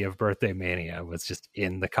entirety of Birthday Mania was just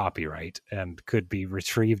in the copyright and could be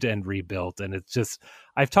retrieved and rebuilt. And it's just,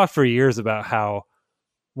 I've talked for years about how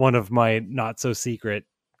one of my not so secret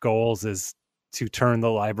goals is to turn the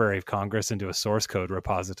Library of Congress into a source code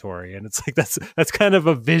repository. And it's like, that's kind of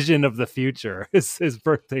a vision of the future is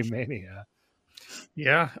Birthday Mania.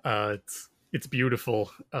 Yeah, it's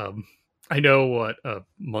beautiful. I know what, a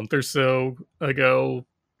month or so ago,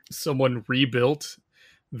 someone rebuilt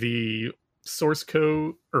the source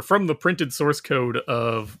code, or from the printed source code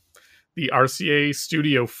of the RCA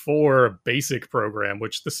Studio 4 basic program,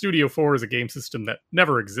 which the Studio 4 is a game system that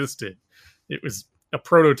never existed. It was a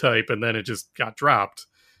prototype and then it just got dropped,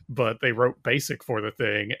 but they wrote basic for the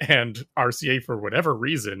thing, and RCA, for whatever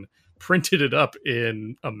reason, printed it up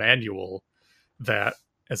in a manual that,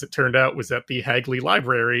 as it turned out, was at the Hagley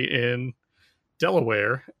Library in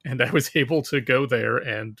Delaware, and I was able to go there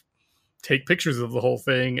and take pictures of the whole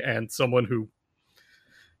thing. And someone who,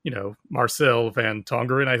 Marcel Van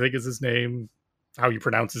Tongeren, I think is his name, how you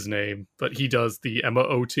pronounce his name, but he does the Emma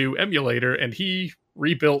O2 emulator, and he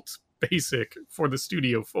rebuilt BASIC for the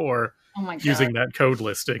Studio 4 using that code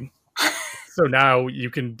listing. So now you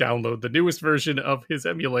can download the newest version of his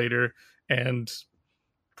emulator and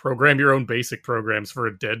program your own BASIC programs for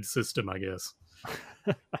a dead system, I guess.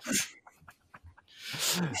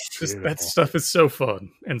 Just, that stuff is so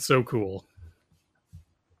fun and so cool.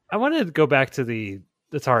 I wanted to go back to the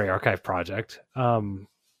Atari Archive project. Were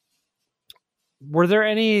there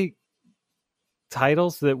any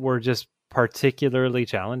titles that were just particularly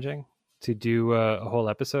challenging to do a whole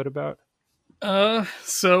episode about?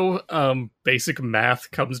 So Basic Math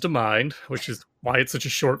comes to mind, which is why it's such a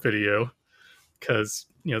short video, because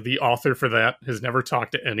the author for that has never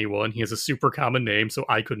talked to anyone. He has a super common name, so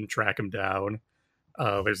I couldn't track him down.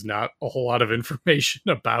 There's not a whole lot of information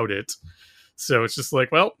about it, so it's just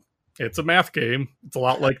like, well, it's a math game. It's a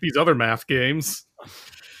lot like these other math games.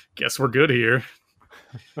 Guess we're good here.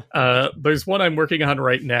 There's one I'm working on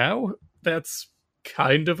right now that's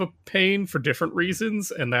kind of a pain for different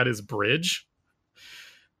reasons, and that is Bridge,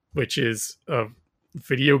 which is a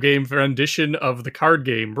video game rendition of the card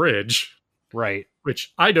game Bridge. Right.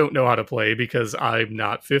 Which I don't know how to play because I'm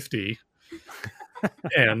not 50.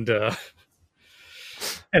 And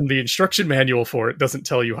the instruction manual for it doesn't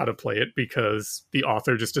tell you how to play it because the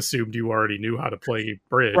author just assumed you already knew how to play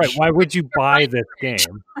Bridge. Right. Why would you buy this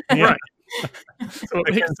game? Right. So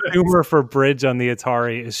the consumer for Bridge on the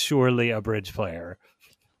Atari is surely a Bridge player.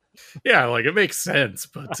 Yeah, like it makes sense,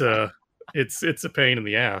 but it's a pain in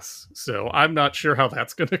the ass. So I'm not sure how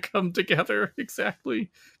that's going to come together exactly.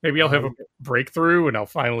 Maybe I'll have a breakthrough and I'll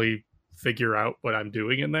finally figure out what I'm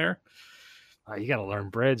doing in there. You got to learn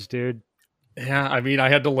Bridge, dude. Yeah, I mean, I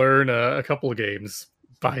had to learn a couple of games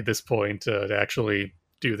by this point to actually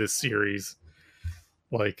do this series.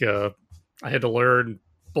 Like, I had to learn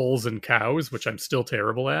Bulls and Cows, which I'm still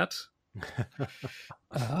terrible at.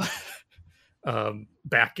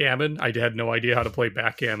 Backgammon. I had no idea how to play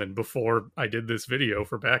backgammon before I did this video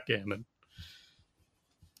for backgammon.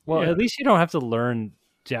 Well, at least you don't have to learn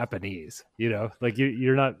Japanese, like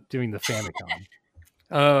you're not doing the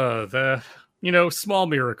Famicom. Small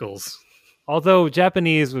miracles. Although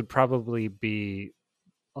Japanese would probably be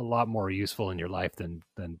a lot more useful in your life than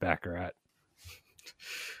Baccarat.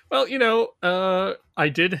 Well, I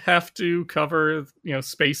did have to cover,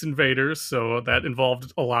 Space Invaders, so that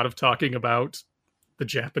involved a lot of talking about the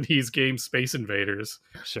Japanese game Space Invaders.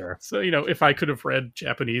 Sure. So, if I could have read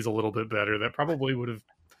Japanese a little bit better, that probably would have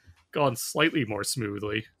gone slightly more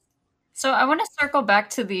smoothly. So I want to circle back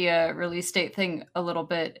to the release date thing a little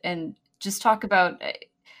bit and just talk about,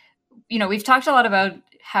 we've talked a lot about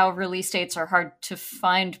how release dates are hard to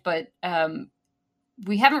find, but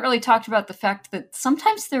we haven't really talked about the fact that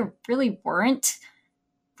sometimes there really weren't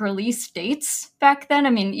release dates back then. I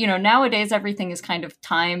mean, nowadays everything is kind of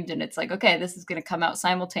timed and it's like, okay, this is going to come out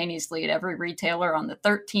simultaneously at every retailer on the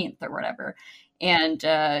 13th or whatever. And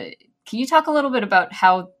can you talk a little bit about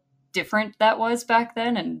how different that was back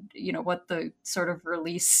then and, what the sort of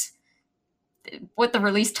what the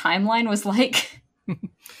release timeline was like?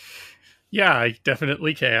 Yeah, I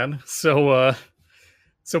definitely can. So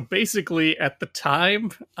basically, at the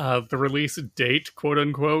time, the release date, quote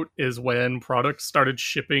unquote, is when products started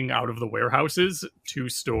shipping out of the warehouses to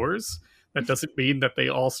stores. That doesn't mean that they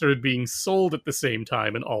all started being sold at the same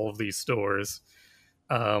time in all of these stores,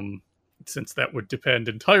 since that would depend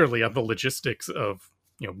entirely on the logistics of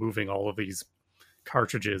moving all of these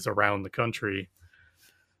cartridges around the country.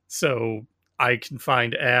 So I can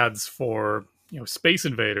find ads for Space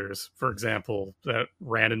Invaders, for example, that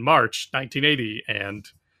ran in March 1980, and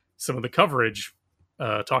some of the coverage,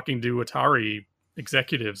 talking to Atari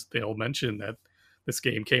executives, they'll mention that this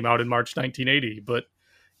game came out in March 1980. But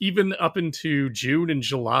even up into June and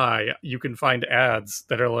July, you can find ads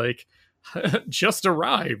that are like, just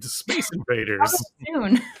arrived, Space Invaders.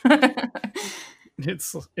 Soon.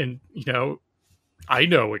 And I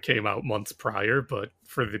know it came out months prior, but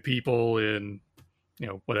for the people in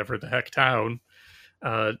whatever the heck town,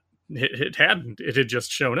 it hadn't. It had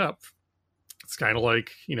just shown up. It's kind of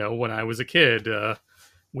like when I was a kid,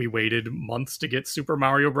 we waited months to get Super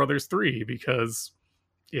Mario Brothers 3 because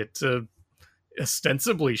it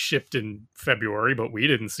ostensibly shipped in February, but we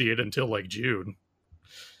didn't see it until like June.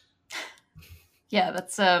 Yeah,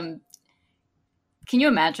 that's can you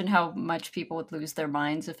imagine how much people would lose their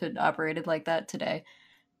minds if it operated like that today?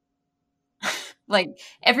 Like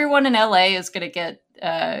everyone in LA is gonna get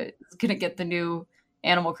the new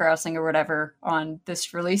Animal Crossing or whatever on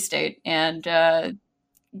this release date, and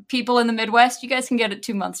people in the Midwest, you guys can get it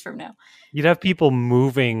 2 months from now. You'd have people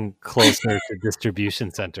moving closer to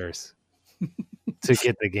distribution centers to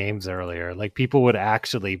get the games earlier. Like people would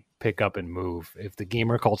actually pick up and move if the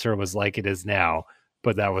gamer culture was like it is now,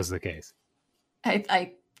 but that was the case.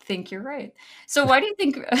 I think you're right. So why do you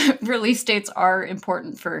think release dates are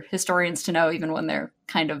important for historians to know, even when they're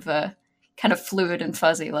kind of fluid and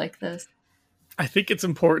fuzzy like this? I think it's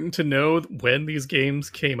important to know when these games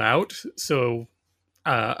came out. So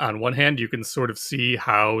on one hand, you can sort of see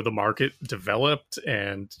how the market developed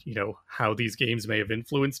and, how these games may have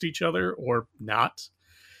influenced each other or not.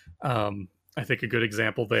 I think a good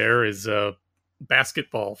example there is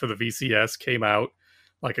Basketball for the VCS came out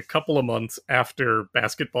like a couple of months after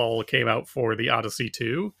Basketball came out for the Odyssey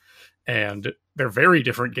 2. And they're very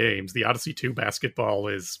different games. The Odyssey 2 Basketball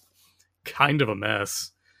is kind of a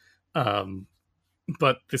mess.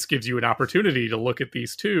 But this gives you an opportunity to look at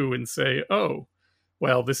these two and say, oh,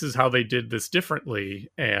 well, this is how they did this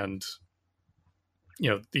differently. And,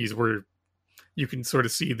 these were, you can sort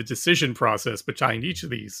of see the decision process behind each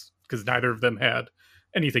of these because neither of them had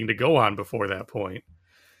anything to go on before that point.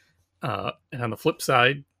 And on the flip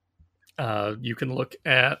side, you can look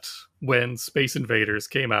at when Space Invaders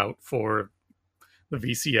came out for the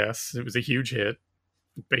VCS. It was a huge hit,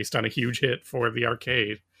 based on a huge hit for the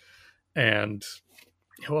arcade. And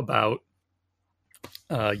about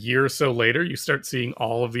a year or so later, you start seeing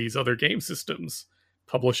all of these other game systems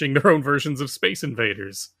publishing their own versions of Space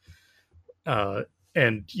Invaders.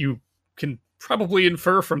 And you can probably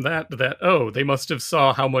infer from that, oh, they must have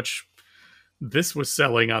saw how much this was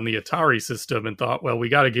selling on the Atari system and thought, well, we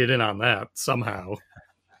got to get in on that somehow.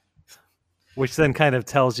 Which then kind of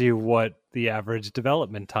tells you what the average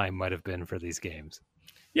development time might have been for these games.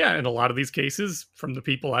 Yeah, in a lot of these cases, from the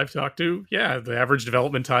people I've talked to, yeah, the average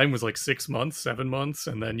development time was like 6 months, 7 months,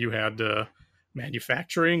 and then you had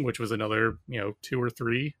manufacturing, which was another 2 or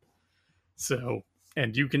 3. So,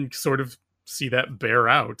 and you can sort of see that bear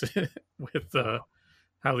out with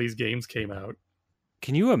how these games came out.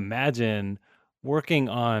 Can you imagine working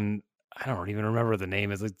on, I don't even remember the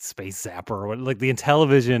name, is like Space Zapper or what, like the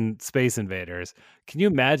Intellivision Space Invaders. Can you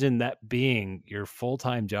imagine that being your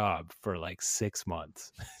full-time job for like 6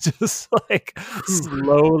 months? Just like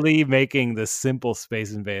slowly making the simple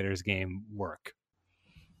Space Invaders game work.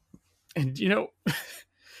 And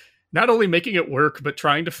not only making it work, but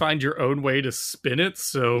trying to find your own way to spin it.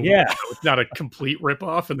 So yeah, it's not a complete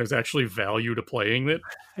ripoff and there's actually value to playing it.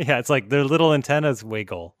 Yeah, it's like their little antennas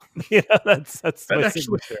wiggle. That's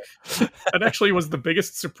that actually was the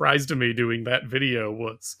biggest surprise to me doing that video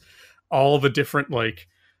was all the different like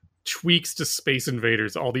tweaks to Space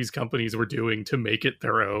Invaders all these companies were doing to make it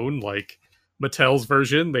their own. Like Mattel's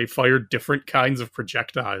version, they fired different kinds of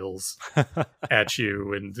projectiles at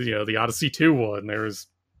you, and the Odyssey 2 one, there's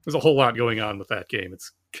a whole lot going on with that game.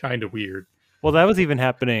 It's kind of weird. Well, that was even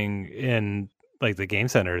happening in like the game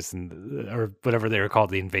centers or whatever they were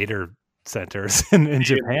called, the Invader centers in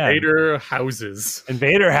Japan. Invader houses,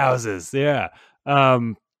 yeah.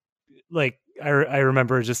 Like I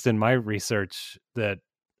remember just in my research that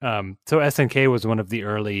so SNK was one of the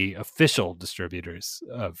early official distributors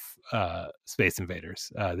of Space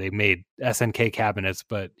Invaders. They made SNK cabinets,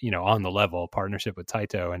 but on the level, partnership with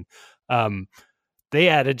Taito, and they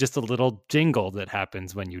added just a little jingle that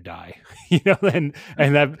happens when you die, and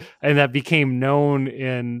that became known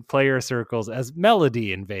in player circles as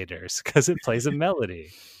Melody Invaders because it plays a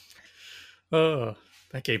melody. That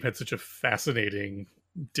game had such a fascinating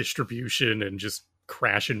distribution and just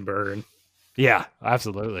crash and burn. Yeah,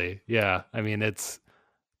 absolutely. Yeah, I mean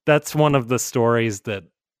that's one of the stories that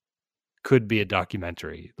could be a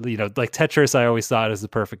documentary. Like Tetris, I always thought is the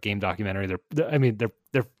perfect game documentary.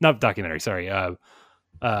 They're not documentary. Sorry,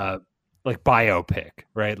 like biopic,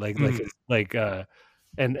 right?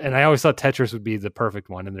 And I always thought Tetris would be the perfect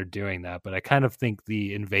one, and they're doing that. But I kind of think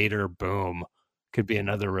the Invader boom could be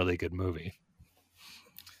another really good movie.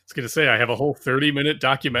 I was going to say, I have a whole 30-minute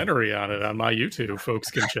documentary on it on my YouTube.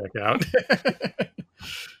 Folks can check out.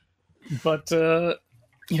 But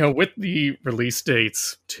with the release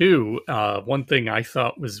dates too, one thing I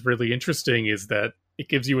thought was really interesting is that it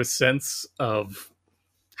gives you a sense of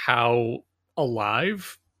how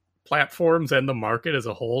alive platforms and the market as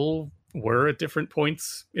a whole were at different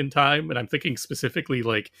points in time. And I'm thinking specifically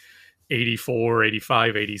like 84,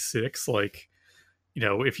 85, 86, like,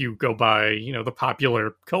 if you go by, the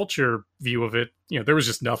popular culture view of it, there was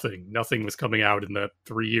just nothing was coming out in that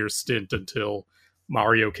 3-year stint until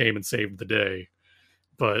Mario came and saved the day.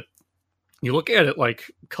 But you look at it, like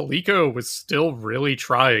Coleco was still really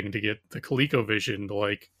trying to get the ColecoVision to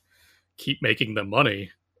like keep making them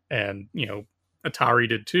money. And, Atari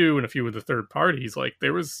did too, and a few of the third parties. Like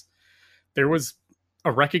there was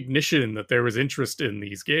a recognition that there was interest in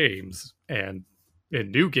these games and in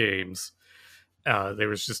new games. There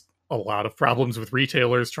was just a lot of problems with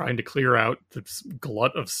retailers trying to clear out this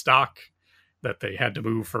glut of stock that they had to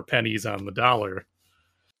move for pennies on the dollar.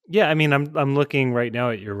 Yeah, I mean, I'm looking right now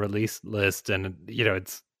at your release list, and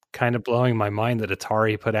it's kind of blowing my mind that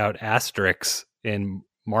Atari put out Asterix in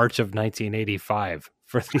March of 1985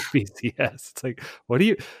 for the VCS. It's like,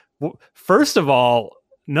 first of all,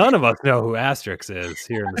 none of us know who Asterix is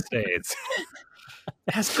here in the States.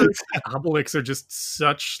 Asterix and Obelix are just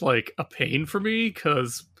such like a pain for me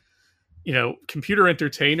because, Computer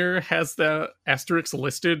Entertainer has the Asterix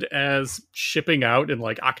listed as shipping out in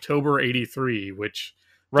like October 83, which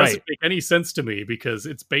doesn't make any sense to me because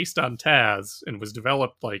it's based on Taz and was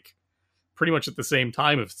developed like pretty much at the same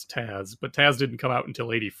time as Taz, but Taz didn't come out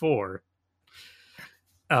until 84.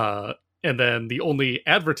 And then the only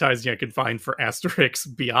advertising I can find for Asterix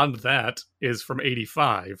beyond that is from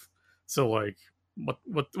 85. So like,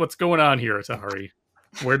 what's going on here, Atari?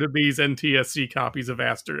 Where did these NTSC copies of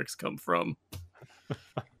Asterix come from?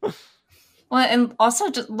 Well, and also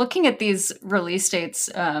just looking at these release dates,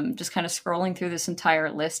 just kind of scrolling through this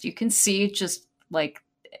entire list, you can see just like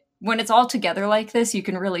when it's all together like this, you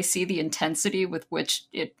can really see the intensity with which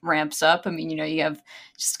it ramps up. I mean, you have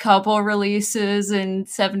just a couple of releases in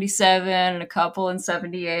 77 and a couple in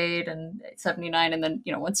 78 and 79. And then,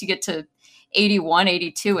 once you get to 81,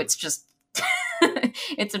 82, it's just,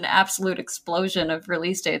 it's an absolute explosion of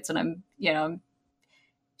release dates. And I'm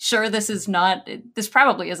sure this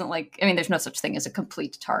probably isn't like, I mean, there's no such thing as a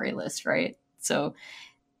complete Atari list, right? So,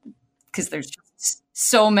 because there's just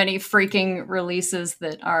so many freaking releases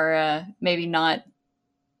that are maybe not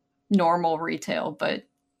normal retail, but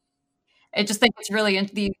I just think it's really,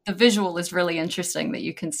 the visual is really interesting that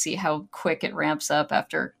you can see how quick it ramps up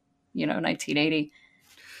after, 1980.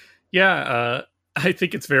 Yeah, I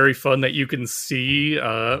think it's very fun that you can see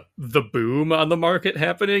the boom on the market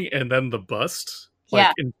happening and then the bust.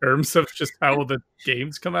 Like in terms of just how the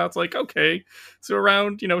games come out, it's like, okay, so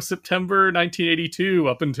around, September 1982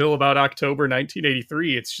 up until about October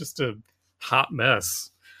 1983, it's just a hot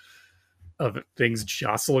mess of things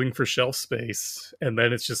jostling for shelf space. And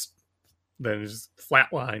then it's just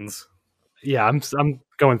flat lines. Yeah, I'm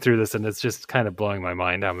going through this and it's just kind of blowing my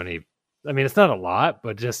mind how many, I mean, it's not a lot,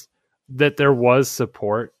 but just that there was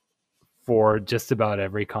support for just about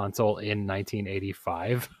every console in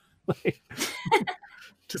 1985.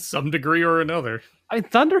 to some degree or another. I mean,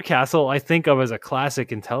 Thunder Castle, I think of as a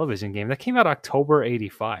classic in television game. That came out October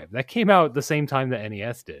 85. That came out the same time that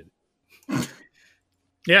NES did.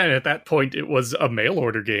 Yeah, and at that point, it was a mail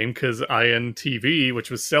order game because INTV,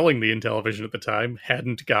 which was selling the Intellivision at the time,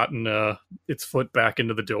 hadn't gotten its foot back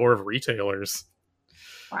into the door of retailers.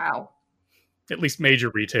 Wow. At least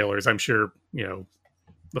major retailers. I'm sure, the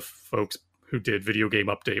folks who did Video Game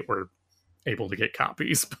Update were able to get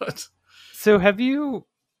copies. But so have you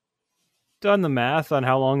done the math on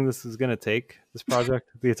how long this is going to take, this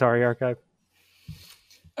project, the Atari Archive?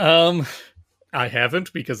 I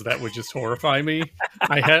haven't, because that would just horrify me.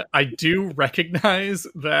 I do recognize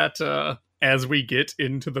that as we get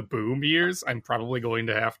into the boom years, I'm probably going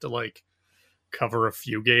to have to cover a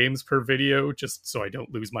few games per video just so I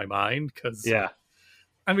don't lose my mind. Because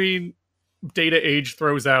I mean, Data Age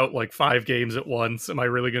throws out 5 games at once. Am I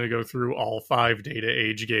really going to go through all 5 Data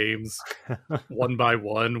Age games one by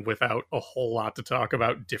one without a whole lot to talk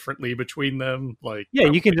about differently between them?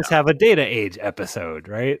 You can just have a Data Age episode,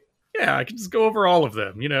 right? Yeah, I can just go over all of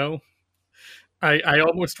them, I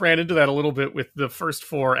almost ran into that a little bit with the first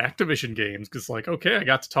 4 Activision games, because okay, I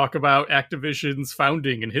got to talk about Activision's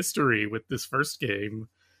founding and history with this first game,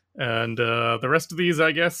 and the rest of these,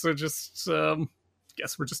 I guess, are just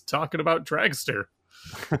guess we're just talking about Dragster.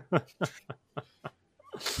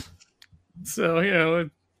 So,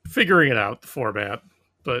 figuring it out, the format,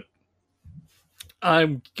 but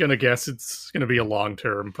I'm gonna guess it's gonna be a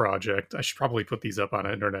long-term project. I should probably put these up on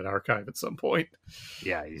Internet Archive at some point.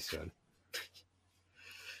 Yeah, you should.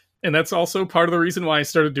 And that's also part of the reason why I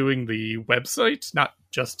started doing the website, not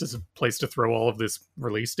just as a place to throw all of this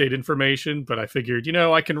release date information, but I figured,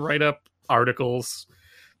 I can write up articles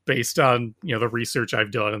based on, the research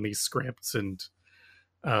I've done in these scripts, and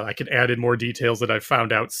I can add in more details that I've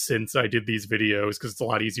found out since I did these videos, because it's a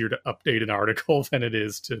lot easier to update an article than it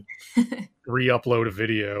is to re-upload a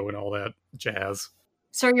video and all that jazz.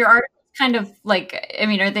 So your articles kind of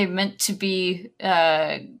are they meant to be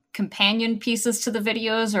companion pieces to the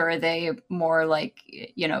videos, or are they more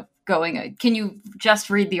can you just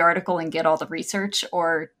read the article and get all the research,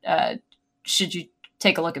 or should you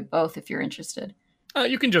take a look at both if you're interested?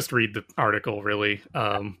 You can just read the article, really.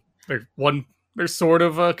 They're sort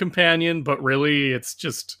of a companion, but really it's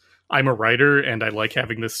just, I'm a writer and I like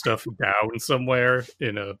having this stuff down somewhere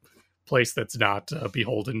in a place that's not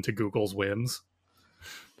beholden to Google's whims.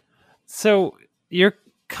 So you're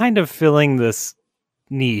kind of filling this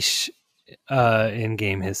niche in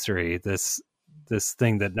game history, this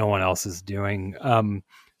thing that no one else is doing.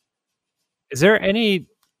 Is there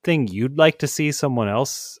anything you'd like to see someone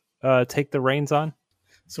else take the reins on?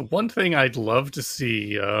 So one thing I'd love to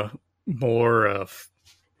see more of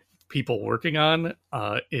people working on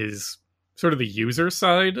is sort of the user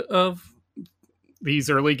side of these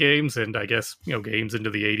early games, and I guess games into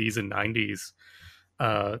the 80s and 90s.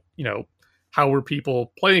 How were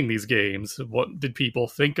people playing these games? What did people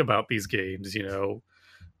think about these games?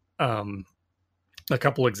 A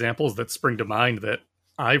couple examples that spring to mind that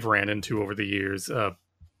I've ran into over the years.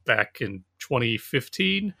 Back in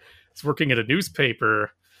 2015, I was working at a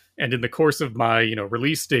newspaper, and in the course of my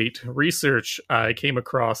release date research, I came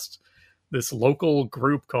across this local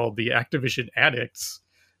group called the Activision Addicts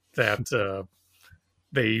that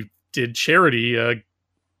they did charity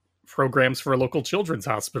programs for a local children's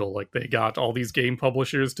hospital. They got all these game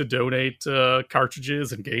publishers to donate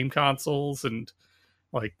cartridges and game consoles, and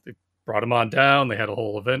they brought them on down. They had a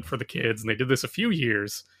whole event for the kids, and they did this a few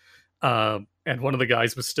years. And one of the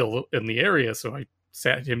guys was still in the area, so I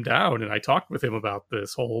sat him down and I talked with him about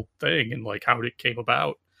this whole thing and how it came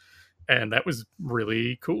about. And that was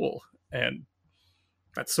really cool. And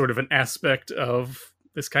that's sort of an aspect of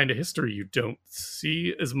this kind of history you don't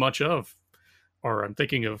see as much of. Or I'm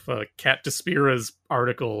thinking of Kat Despira's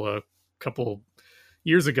article a couple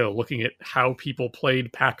years ago, looking at how people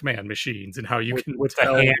played Pac-Man machines and how you can with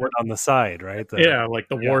tell the hand on the side, right? The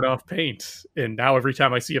worn off paint. And now every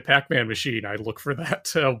time I see a Pac-Man machine, I look for that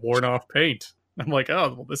worn off paint. I'm like,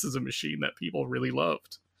 oh, well, this is a machine that people really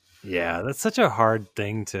loved. Yeah, that's such a hard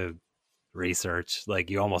thing to research.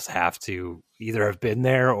 You almost have to either have been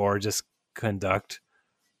there or just conduct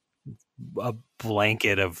a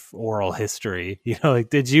blanket of oral history.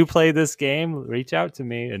 Did you play this game? Reach out to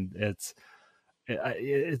me. And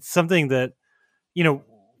it's something that the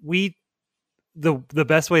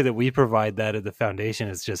best way that we provide that at the foundation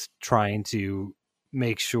is just trying to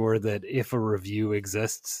make sure that if a review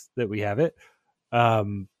exists, that we have it,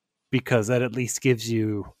 because that at least gives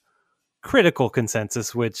you critical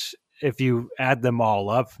consensus, which if you add them all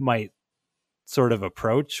up might sort of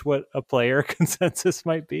approach what a player consensus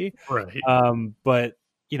might be. Right. But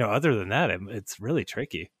other than that, it's really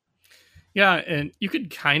tricky. Yeah, and you could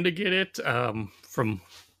kind of get it from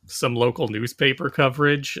some local newspaper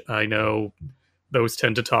coverage. I know those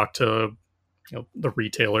tend to talk to the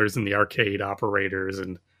retailers and the arcade operators,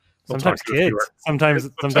 and sometimes kids. Sometimes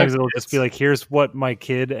it'll just be like, here's what my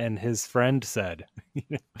kid and his friend said.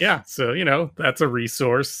 Yeah, so that's a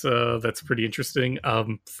resource that's pretty interesting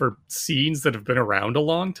for scenes that have been around a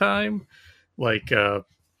long time, like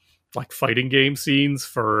fighting game scenes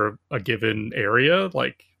for a given area.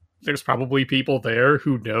 Like, there's probably people there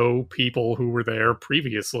who know people who were there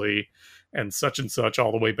previously, and such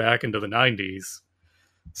all the way back into the 90s.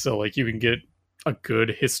 So like you can get a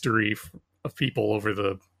good history of people over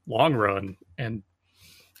the long run, and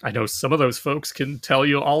I know some of those folks can tell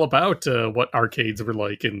you all about what arcades were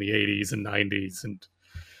like in the 80s and 90s and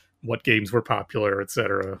what games were popular,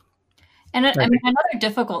 etc. And another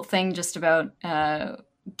difficult thing just about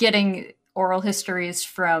getting oral histories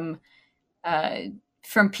from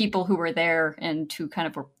people who were there and who kind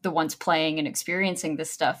of were the ones playing and experiencing this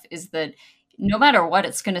stuff is that no matter what,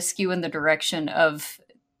 it's going to skew in the direction of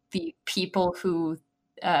the people who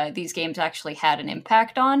these games actually had an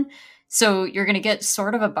impact on. So you're going to get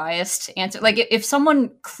sort of a biased answer. Like if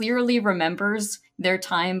someone clearly remembers their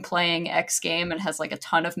time playing X game and has like a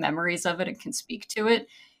ton of memories of it and can speak to it,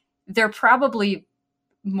 they're probably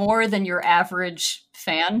more than your average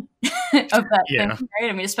fan of that thing, right?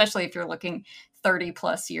 I mean, especially if you're looking 30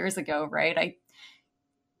 plus years ago, right?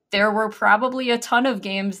 There were probably a ton of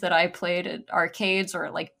games that I played at arcades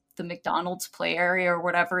or like the McDonald's play area or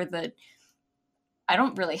whatever that I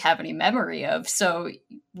don't really have any memory of. So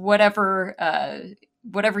whatever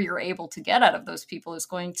you're able to get out of those people it's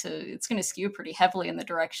going to skew pretty heavily in the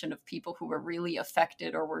direction of people who were really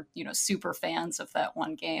affected or were, super fans of that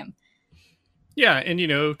one game. Yeah,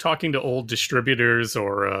 and talking to old distributors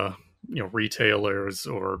or retailers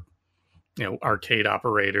or arcade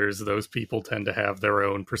operators, those people tend to have their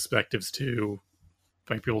own perspectives too.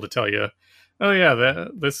 Might be able to tell you, oh yeah,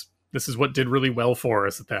 this is what did really well for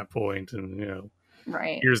us at that point, and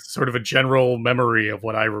right. Here's sort of a general memory of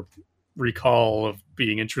what I recall of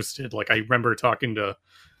being interested. Like I remember talking to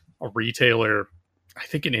a retailer, I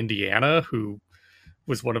think in Indiana, who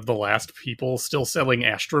was one of the last people still selling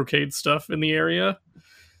Astrocade stuff in the area.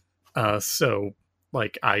 So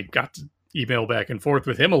like I got to email back and forth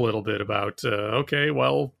with him a little bit about, okay,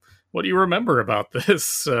 well, what do you remember about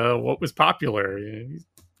this? What was popular?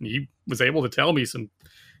 He was able to tell me some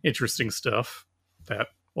interesting stuff that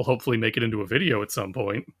will hopefully make it into a video at some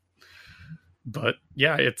point. But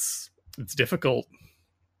yeah, it's difficult.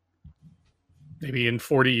 Maybe in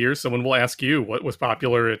 40 years, someone will ask you what was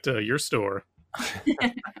popular at your store.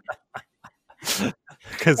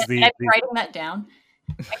 Because I'm writing that down.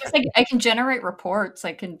 I guess I can generate reports.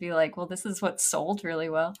 I can be like, well, this is what sold really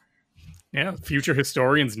well. Yeah, future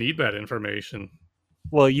historians need that information.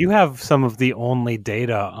 Well, you have some of the only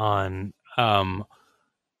data on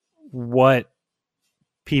what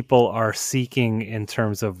people are seeking in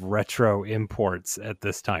terms of retro imports at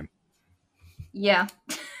this time. Yeah,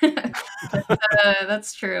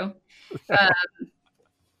 that's true.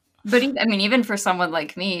 But even for someone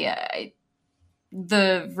like me,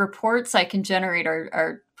 the reports I can generate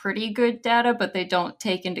are pretty good data, but they don't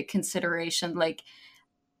take into consideration,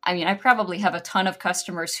 I probably have a ton of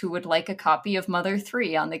customers who would like a copy of Mother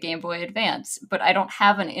 3 on the Game Boy Advance, but I don't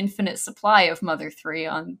have an infinite supply of Mother 3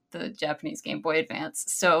 on the Japanese Game Boy Advance.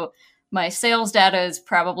 So my sales data is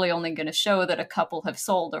probably only going to show that a couple have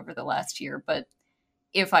sold over the last year, but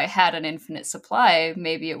if I had an infinite supply,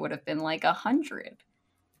 maybe it would have been like 100,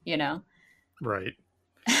 Right.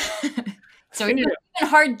 So even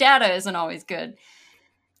hard data isn't always good.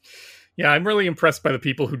 Yeah, I'm really impressed by the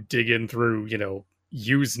people who dig in through,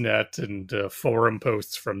 Usenet and forum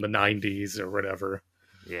posts from the 90s or whatever.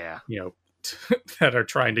 Yeah. That are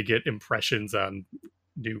trying to get impressions on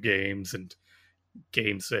new games and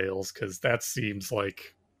game sales, because that seems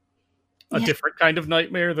like a different kind of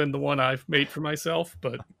nightmare than the one I've made for myself.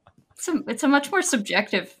 But it's a much more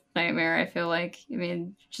subjective nightmare, I feel like.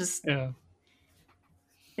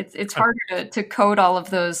 It's harder to code all of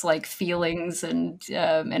those feelings and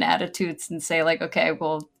attitudes and say okay,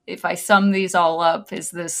 well, if I sum these all up, is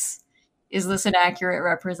this an accurate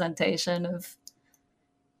representation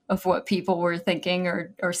of what people were thinking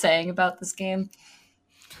or saying about this game?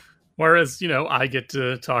 Whereas, I get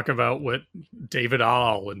to talk about what David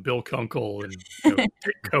Ahl and Bill Kunkel and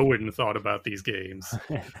Dick Cohen thought about these games.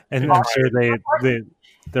 And I'm sure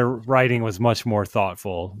their writing was much more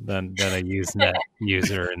thoughtful than a Usenet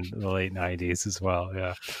user in the late 90s as well.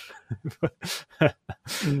 Yeah.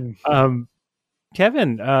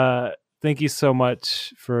 Kevin, thank you so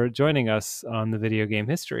much for joining us on the Video Game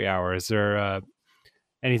History Hour. Is there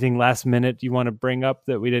anything last minute you want to bring up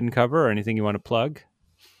that we didn't cover, or anything you want to plug?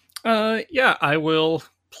 Yeah, I will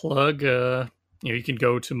plug, you can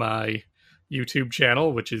go to my YouTube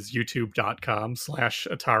channel, which is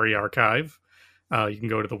youtube.com/Atari Archive. You can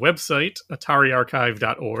go to the website,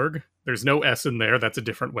 atariarchive.org. There's no S in there. That's a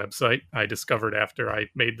different website I discovered after I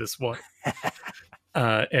made this one.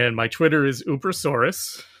 And my Twitter is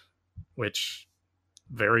Ubersaurus, which,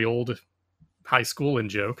 very old high school in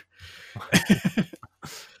joke.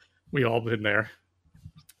 We all been there.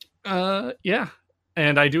 Yeah.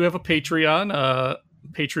 And I do have a Patreon,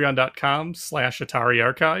 patreon.com/Atari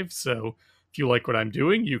Archive. So if you like what I'm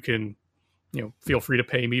doing, you can, feel free to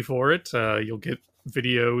pay me for it. You'll get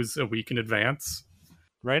videos a week in advance.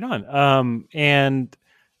 Right on. And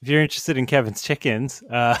if you're interested in Kevin's chickens,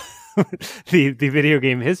 the Video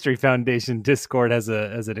Game History Foundation Discord has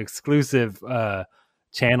an exclusive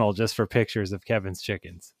channel just for pictures of Kevin's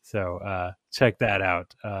chickens. So check that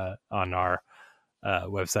out on our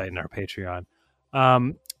website and our Patreon.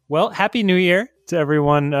 Well, Happy New Year to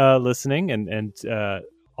everyone listening, and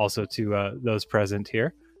also to those present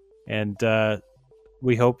here. And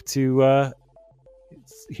we hope to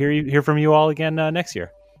hear from you all again next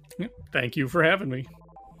year. Thank you for having me.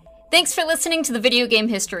 Thanks for listening to the Video Game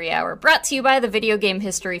History Hour, brought to you by the Video Game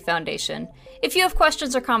History Foundation. If you have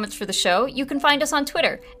questions or comments for the show, you can find us on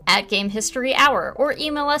Twitter @GameHistoryHour or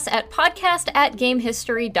email us at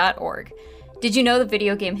podcast@gamehistory.org. Did you know the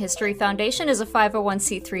Video Game History Foundation is a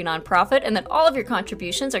 501c3 nonprofit and that all of your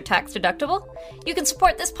contributions are tax deductible? You can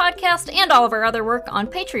support this podcast and all of our other work on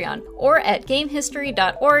Patreon or at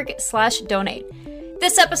gamehistory.org/donate.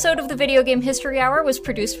 This episode of the Video Game History Hour was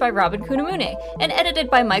produced by Robin Kunimune and edited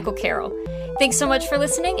by Michael Carroll. Thanks so much for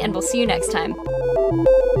listening, and we'll see you next time.